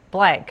 oh,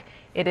 blank.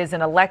 It is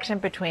an election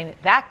between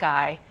that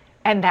guy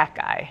and that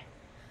guy.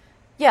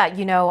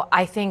 Yeah,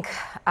 I think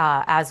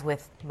as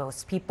with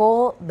most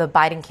people, the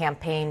Biden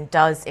campaign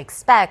does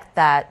expect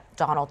that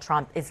Donald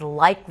Trump is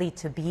likely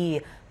to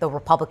be the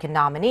Republican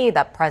nominee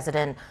that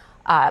President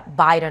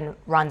Biden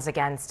runs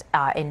against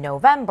in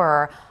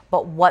November.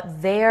 But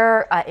what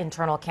their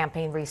internal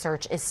campaign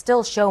research is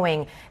still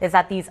showing is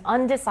that these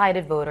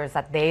undecided voters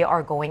that they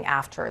are going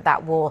after,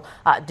 that will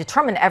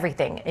determine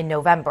everything in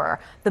November,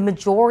 the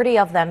majority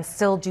of them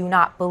still do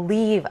not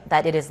believe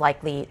that it is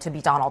likely to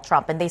be Donald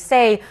Trump. And they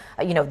say,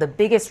 the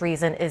biggest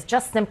reason is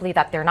just simply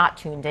that they're not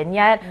tuned in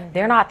yet. Mm-hmm.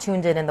 They're not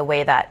tuned in the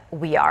way that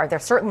we are. They're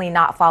certainly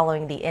not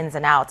following the ins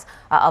and outs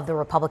of the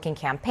Republican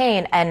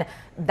campaign. And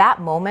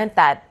that moment,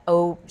 that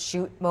oh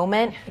shoot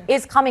moment,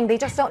 is coming. They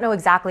just don't know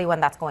exactly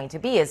when that's going to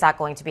be. Is that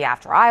going to be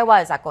after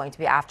Iowa? Is that going to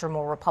be after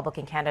more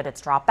Republican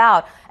candidates drop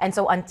out? And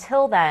so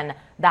until then,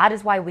 that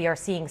is why we are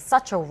seeing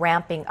such a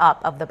ramping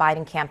up of the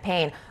Biden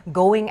campaign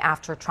going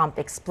after Trump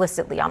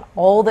explicitly on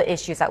all the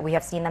issues that we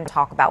have seen them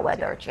talk about,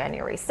 whether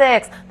January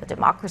 6th, the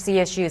democracy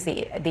issues,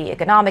 the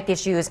economic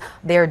issues.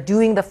 They're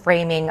doing the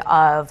framing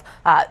of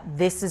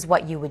this is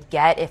what you would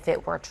get if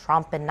it were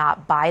Trump and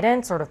not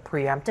Biden, sort of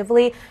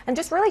preemptively, and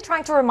just really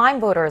trying to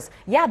remind voters,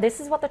 yeah, this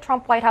is what the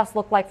Trump White House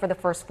looked like for the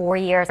first 4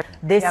 years.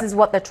 This is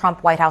what the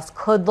Trump White House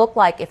could look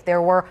like if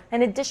there were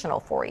an additional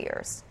 4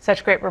 years.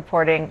 Such great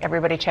reporting.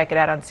 Everybody check it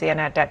out on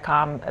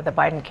CNN.com. The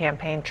Biden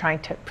campaign trying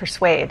to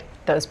persuade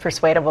those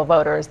persuadable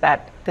voters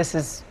that this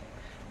is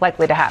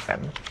likely to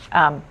happen.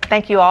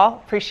 Thank you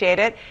all. Appreciate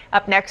it.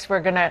 Up next,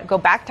 we're going to go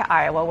back to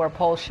Iowa, where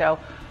polls show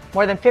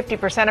more than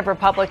 50% of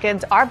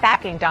Republicans are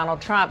backing Donald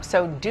Trump.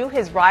 So do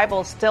his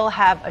rivals still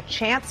have a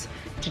chance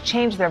to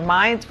change their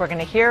minds? We're going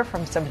to hear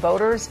from some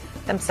voters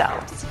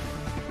themselves.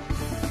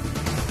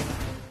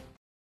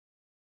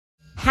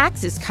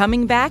 Hacks is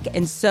coming back,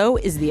 and so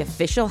is the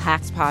official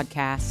Hacks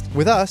podcast.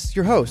 With us,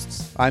 your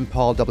hosts. I'm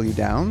Paul W.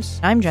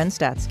 Downs. I'm Jen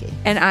Statsky.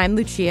 And I'm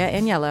Lucia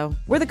Aniello.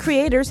 We're the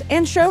creators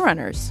and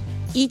showrunners.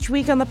 Each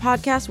week on the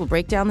podcast, we'll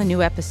break down the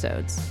new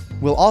episodes.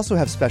 We'll also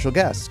have special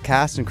guests,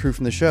 cast and crew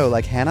from the show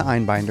like Hannah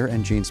Einbinder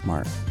and Jean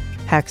Smart.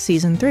 Hacks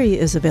Season 3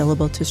 is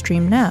available to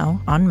stream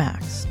now on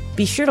Max.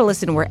 Be sure to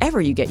listen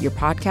wherever you get your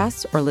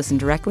podcasts or listen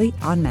directly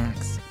on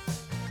Max.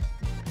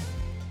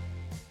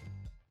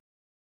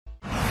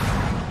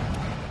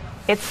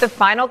 It's the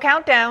final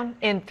countdown.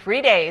 In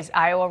 3 days,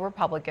 Iowa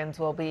Republicans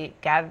will be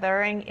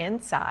gathering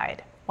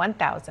inside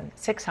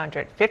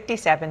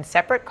 1,657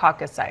 separate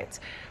caucus sites.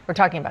 We're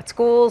talking about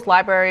schools,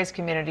 libraries,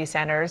 community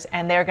centers,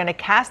 and they're going to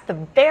cast the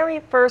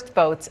very first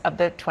votes of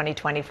the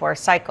 2024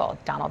 cycle.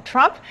 Donald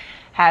Trump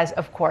has,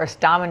 of course,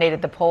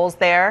 dominated the polls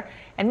there,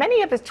 and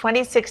many of his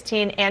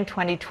 2016 and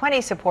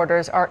 2020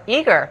 supporters are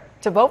eager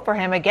to vote for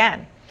him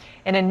again.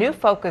 In a new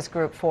focus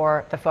group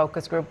for the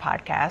Focus Group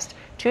podcast,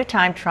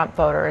 two-time Trump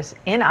voters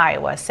in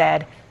Iowa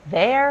said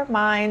their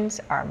minds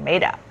are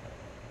made up.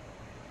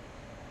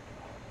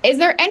 Is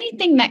there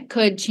anything that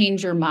could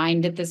change your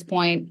mind at this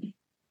point?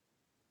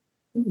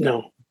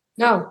 No.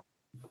 No.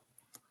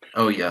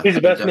 Oh, yeah. He's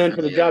the best man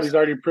for the job. He's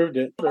already proved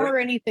it. Or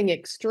anything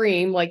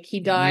extreme, like he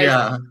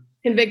died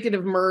convicted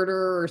of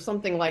murder or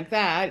something like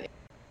that.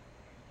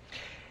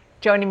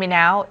 Joining me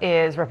now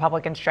is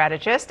Republican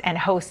strategist and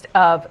host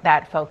of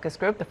that focus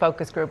group, the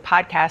Focus Group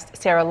podcast,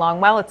 Sarah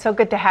Longwell. It's so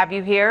good to have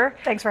you here.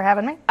 Thanks for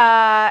having me.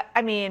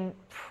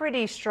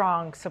 Pretty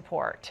strong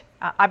support.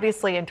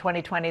 Obviously, in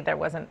 2020, there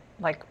wasn't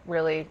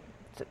really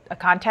a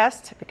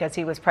contest because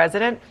he was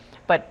president,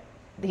 but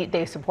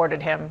they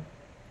supported him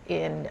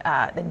in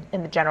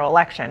the general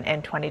election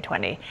in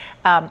 2020.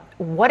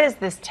 What does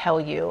this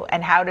tell you,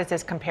 and how does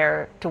this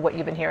compare to what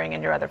you've been hearing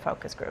in your other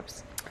focus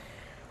groups?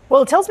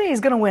 Well, it tells me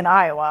he's going to win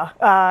Iowa.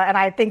 And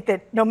I think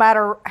that no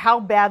matter how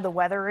bad the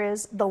weather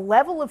is, the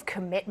level of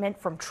commitment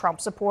from Trump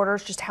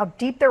supporters, just how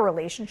deep their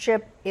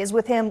relationship is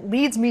with him,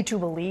 leads me to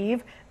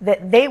believe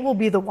that they will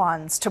be the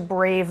ones to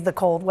brave the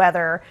cold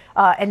weather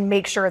and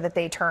make sure that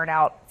they turn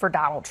out for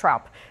Donald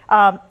Trump.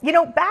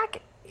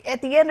 Back at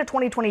the end of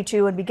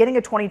 2022 and beginning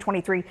of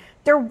 2023,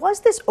 there was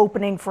this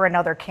opening for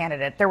another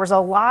candidate. There was a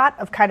lot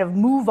of kind of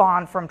move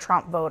on from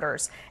Trump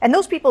voters. And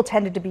those people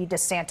tended to be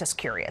DeSantis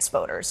curious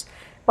voters.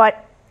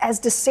 But as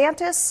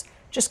DeSantis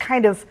just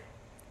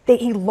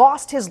he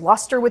lost his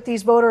luster with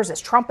these voters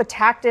as Trump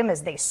attacked him,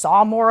 as they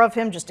saw more of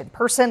him just in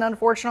person,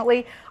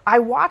 unfortunately. I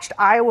watched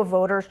Iowa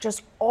voters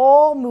just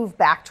all move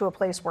back to a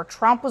place where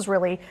Trump was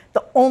really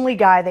the only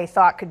guy they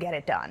thought could get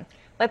it done.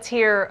 Let's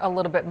hear a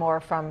little bit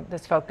more from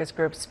this focus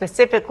group,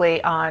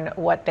 specifically on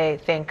what they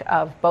think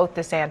of both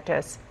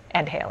DeSantis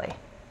and Haley.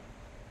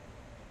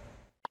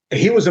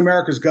 He was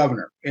America's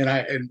governor,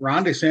 and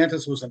Ron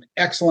DeSantis was an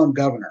excellent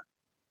governor.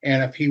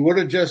 And if he would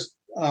have just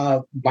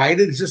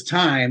Biden's his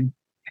time.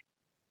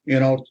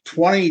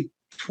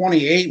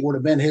 2028 would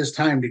have been his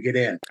time to get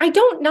in. I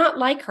don't not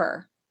like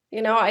her.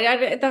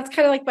 That's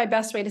kind of like my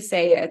best way to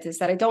say it, is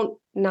that I don't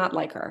not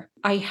like her.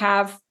 I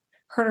have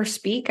heard her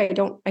speak. I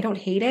don't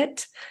hate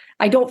it.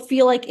 I don't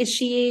feel like, is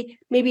she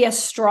maybe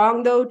as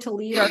strong though to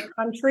lead our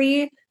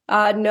country?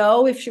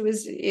 No. If she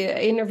was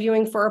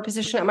interviewing for a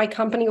position at my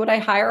company, would I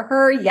hire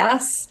her?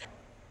 Yes.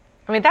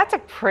 I mean, that's a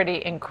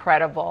pretty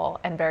incredible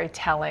and very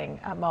telling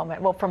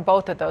moment. Well, from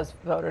both of those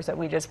voters that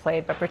we just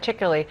played, but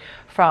particularly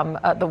from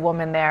the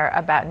woman there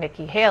about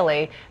Nikki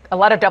Haley. A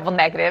lot of double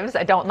negatives.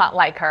 I don't not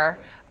like her.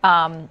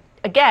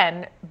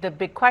 Again, the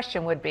big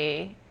question would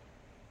be,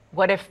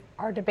 what if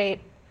our debate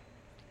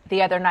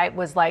the other night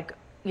was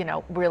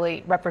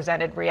really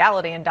represented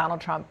reality and Donald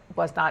Trump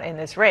was not in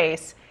this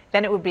race?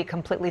 Then it would be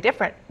completely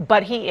different.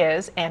 But he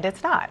is, and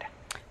it's not.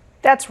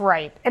 That's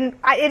right. And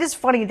it is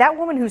funny, that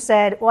woman who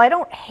said, well, I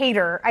don't hate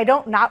her, I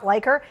don't not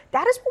like her,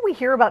 that is what we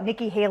hear about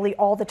Nikki Haley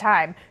all the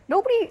time.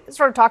 Nobody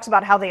sort of talks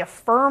about how they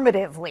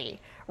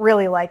affirmatively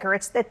really like her.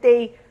 It's that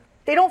they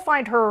don't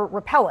find her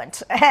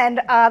repellent.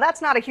 And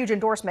that's not a huge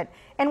endorsement.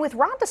 And with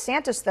Ron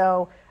DeSantis,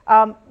 though,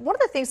 one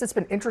of the things that's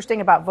been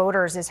interesting about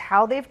voters is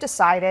how they've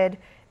decided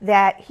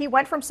that he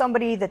went from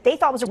somebody that they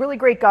thought was a really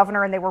great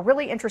governor and they were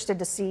really interested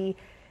to see,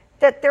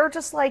 that they're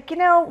just like,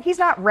 he's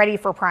not ready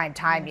for prime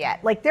time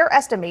yet. Like, their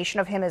estimation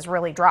of him has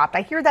really dropped.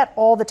 I hear that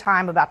all the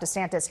time about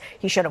DeSantis.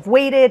 He should have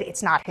waited.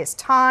 It's not his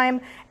time.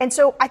 And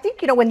so I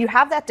think, when you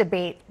have that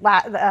debate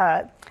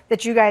that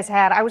you guys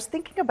had, I was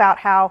thinking about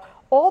how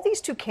all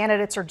these two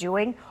candidates are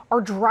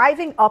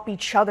driving up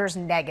each other's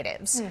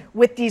negatives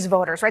with these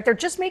voters, right? They're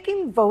just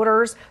making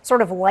voters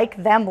sort of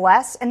like them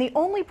less. And the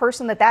only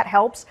person that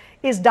helps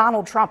is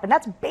Donald Trump. And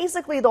that's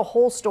basically the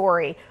whole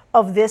story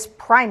of this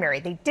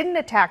primary. They didn't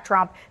attack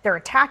Trump. They're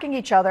attacking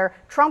each other.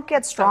 Trump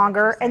gets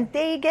stronger and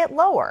they get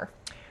lower.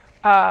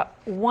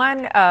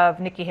 One of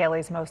Nikki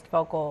Haley's most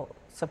vocal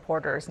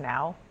supporters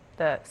now,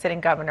 the sitting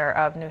governor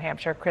of New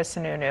Hampshire, Chris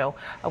Sununu,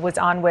 was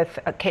on with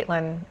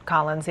Caitlin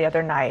Collins the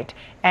other night.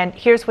 And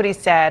here's what he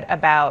said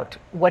about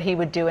what he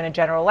would do in a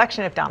general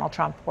election if Donald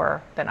Trump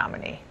were the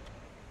nominee.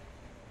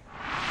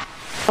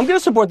 I'm going to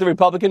support the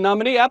Republican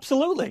nominee,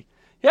 absolutely.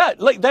 Yeah,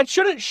 that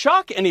shouldn't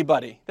shock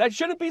anybody. That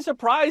shouldn't be a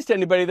surprise to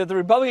anybody that the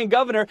Republican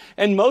governor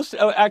and most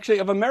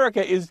of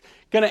America is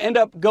going to end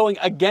up going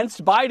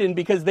against Biden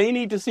because they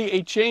need to see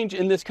a change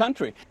in this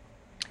country.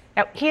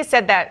 Now, he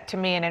said that to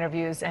me in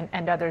interviews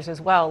and others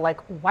as well.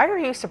 Like, why are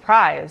you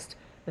surprised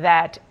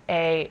that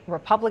a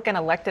Republican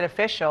elected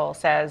official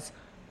says,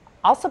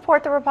 I'll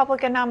support the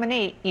Republican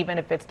nominee, even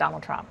if it's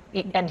Donald Trump?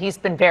 And he's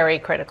been very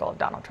critical of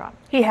Donald Trump.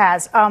 He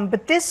has.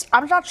 But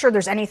I'm not sure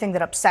there's anything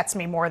that upsets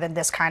me more than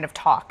this kind of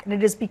talk. And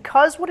it is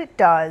because what it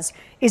does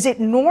is it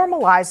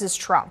normalizes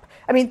Trump.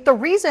 I mean, the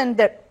reason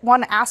that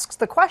one asks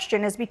the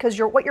question is because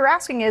what you're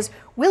asking is,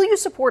 will you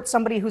support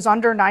somebody who's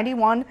under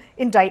 91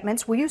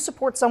 indictments? Will you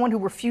support someone who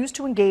refused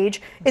to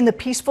engage in the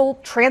peaceful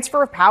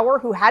transfer of power,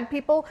 who had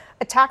people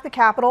attack the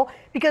Capitol?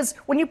 Because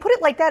when you put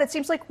it like that, it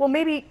seems like, well,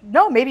 maybe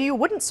you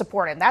wouldn't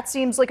support him. That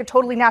seems like a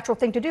totally natural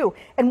thing to do.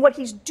 And what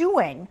he's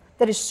doing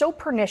that is so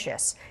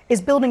pernicious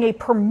is building a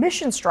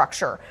permission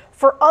structure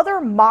for other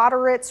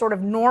moderate, sort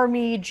of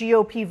normie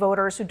GOP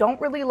voters who don't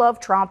really love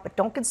Trump but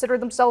don't consider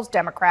themselves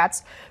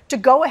Democrats to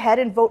go ahead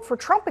and vote for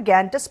Trump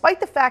again, despite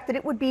the fact that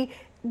it would be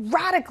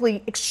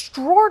radically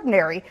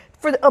extraordinary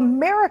for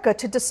America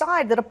to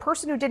decide that a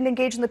person who didn't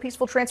engage in the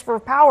peaceful transfer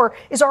of power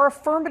is our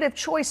affirmative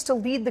choice to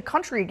lead the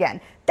country again.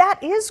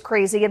 That is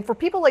crazy. And for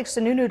people like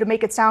Sununu to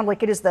make it sound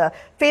like it is the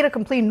fait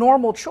accompli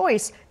normal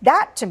choice,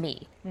 that to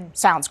me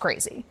sounds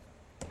crazy.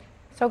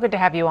 So good to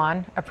have you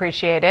on.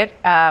 Appreciate it.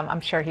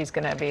 I'm sure he's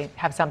going to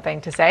have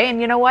something to say.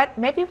 And you know what?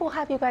 Maybe we'll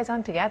have you guys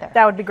on together.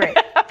 That would be great.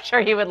 I'm sure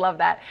he would love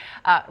that.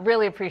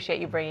 Really appreciate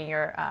you bringing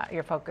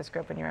your focus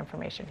group and your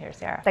information here,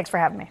 Sarah. Thanks for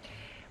having me.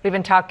 We've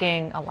been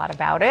talking a lot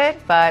about it,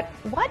 but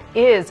what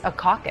is a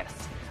caucus?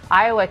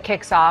 Iowa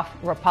kicks off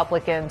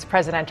Republicans'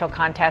 presidential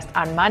contest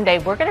on Monday.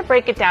 We're going to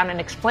break it down and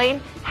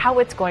explain how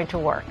it's going to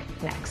work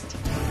next.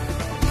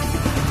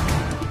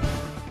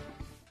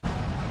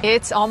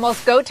 It's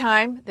almost go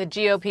time. The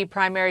GOP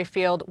primary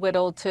field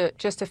whittled to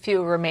just a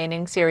few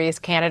remaining serious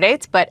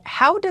candidates. But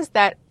how does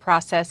that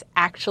process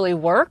actually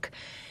work?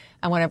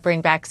 I want to bring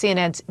back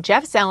CNN's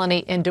Jeff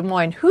Zeleny in Des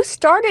Moines, who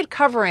started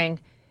covering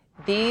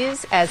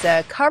these as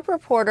a cub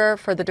reporter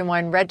for the Des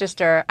Moines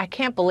Register. I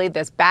can't believe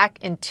this. Back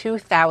in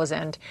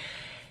 2000.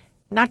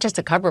 Not just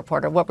a cub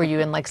reporter. What were you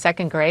in, like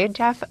second grade,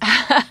 Jeff?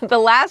 The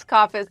last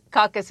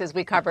caucuses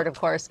we covered, of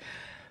course,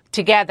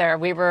 together.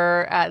 We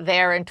were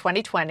there in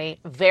 2020.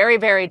 Very,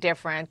 very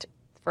different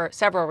for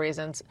several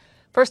reasons.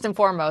 First and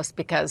foremost,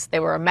 because they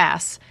were a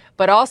mess,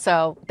 but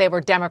also they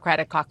were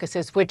Democratic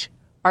caucuses, which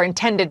are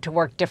intended to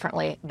work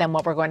differently than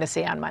what we're going to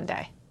see on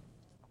Monday.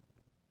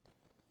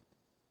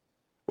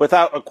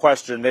 Without a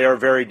question, they are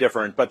very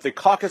different. But the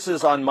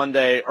caucuses on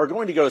Monday are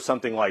going to go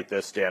something like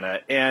this, Dana.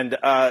 And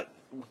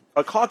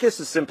A caucus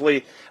is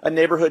simply a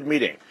neighborhood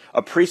meeting,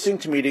 a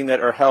precinct meeting that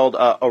are held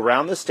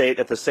around the state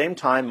at the same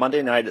time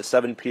Monday night at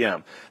 7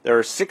 p.m. There are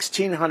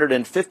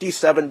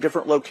 1,657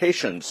 different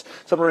locations.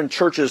 Some are in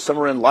churches, some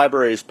are in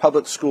libraries,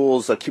 public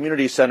schools,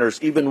 community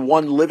centers, even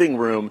one living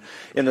room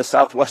in the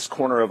southwest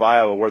corner of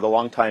Iowa where the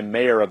longtime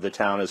mayor of the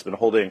town has been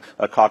holding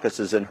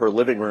caucuses in her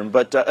living room.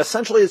 But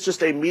essentially it's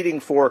just a meeting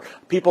for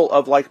people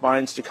of like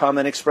minds to come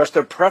and express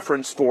their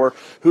preference for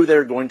who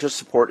they're going to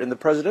support in the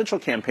presidential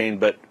campaign.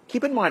 But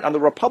keep in mind, on the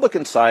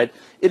Republican side,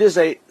 it is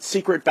a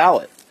secret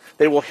ballot.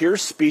 They will hear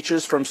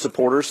speeches from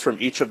supporters from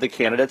each of the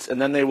candidates, and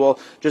then they will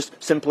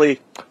just simply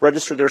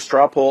register their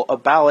straw poll a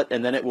ballot,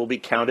 and then it will be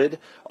counted.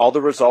 All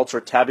the results are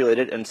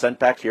tabulated and sent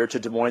back here to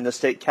Des Moines, the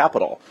state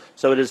capital.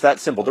 So it is that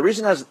simple. The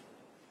reason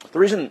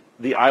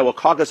the Iowa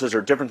caucuses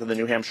are different than the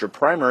New Hampshire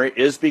primary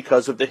is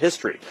because of the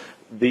history.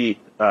 The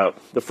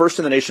first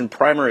in the nation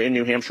primary in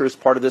New Hampshire is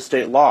part of the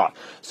state law.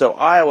 So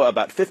Iowa,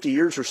 about 50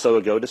 years or so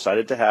ago,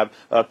 decided to have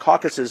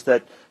caucuses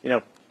that,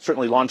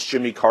 certainly launched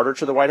Jimmy Carter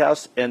to the White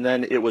House, and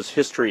then it was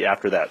history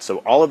after that. So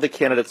all of the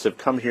candidates have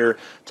come here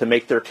to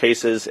make their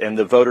cases, and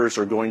the voters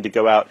are going to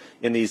go out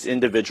in these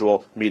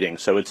individual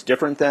meetings. So it's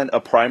different than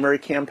a primary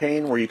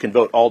campaign where you can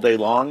vote all day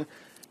long.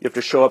 You have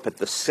to show up at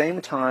the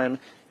same time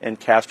and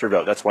cast your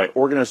vote. That's why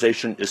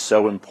organization is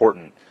so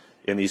important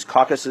in these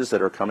caucuses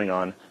that are coming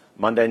on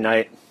Monday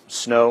night,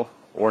 snow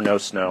or no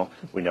snow.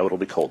 We know it'll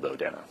be cold though,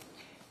 Dana.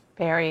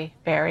 Very,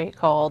 very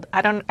cold.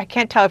 I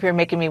can't tell if you're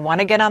making me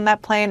want to get on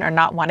that plane or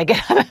not want to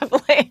get on that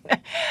plane.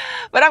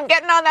 But I'm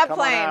getting on that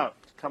plane.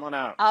 Come on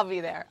out. I'll be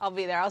there.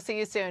 I'll see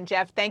you soon,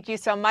 Jeff. Thank you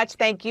so much.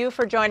 Thank you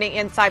for joining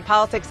Inside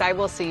Politics. I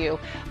will see you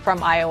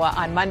from Iowa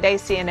on Monday.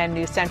 CNN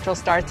News Central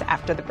starts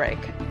after the break.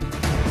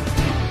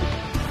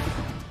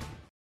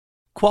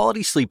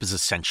 Quality sleep is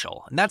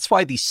essential, and that's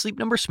why the Sleep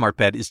Number Smart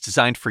Bed is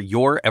designed for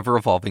your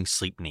ever-evolving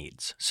sleep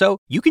needs. So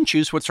you can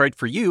choose what's right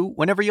for you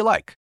whenever you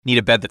like. Need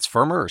a bed that's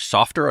firmer or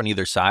softer on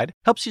either side?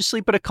 Helps you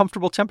sleep at a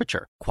comfortable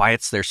temperature.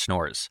 Quiets their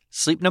snores.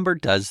 Sleep Number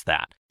does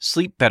that.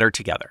 Sleep better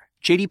together.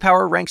 J.D.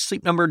 Power ranks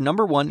Sleep Number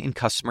 #1 in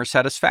customer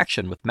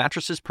satisfaction with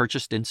mattresses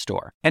purchased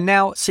in-store. And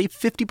now, save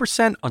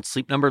 50% on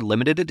Sleep Number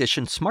limited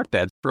edition smart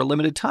beds for a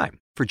limited time.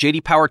 For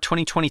J.D. Power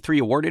 2023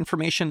 award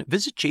information,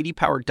 visit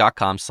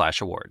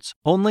jdpower.com/awards.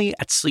 Only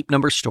at Sleep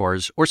Number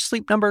stores or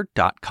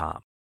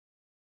sleepnumber.com.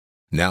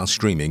 Now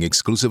streaming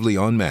exclusively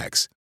on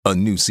Max, a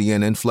new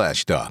CNN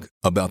flash doc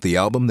about the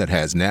album that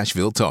has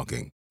Nashville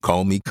talking,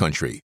 Call Me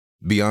Country.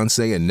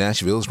 Beyoncé and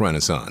Nashville's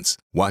Renaissance.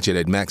 Watch it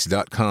at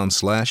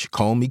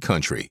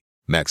max.com/callmecountry.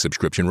 Max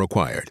subscription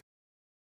required.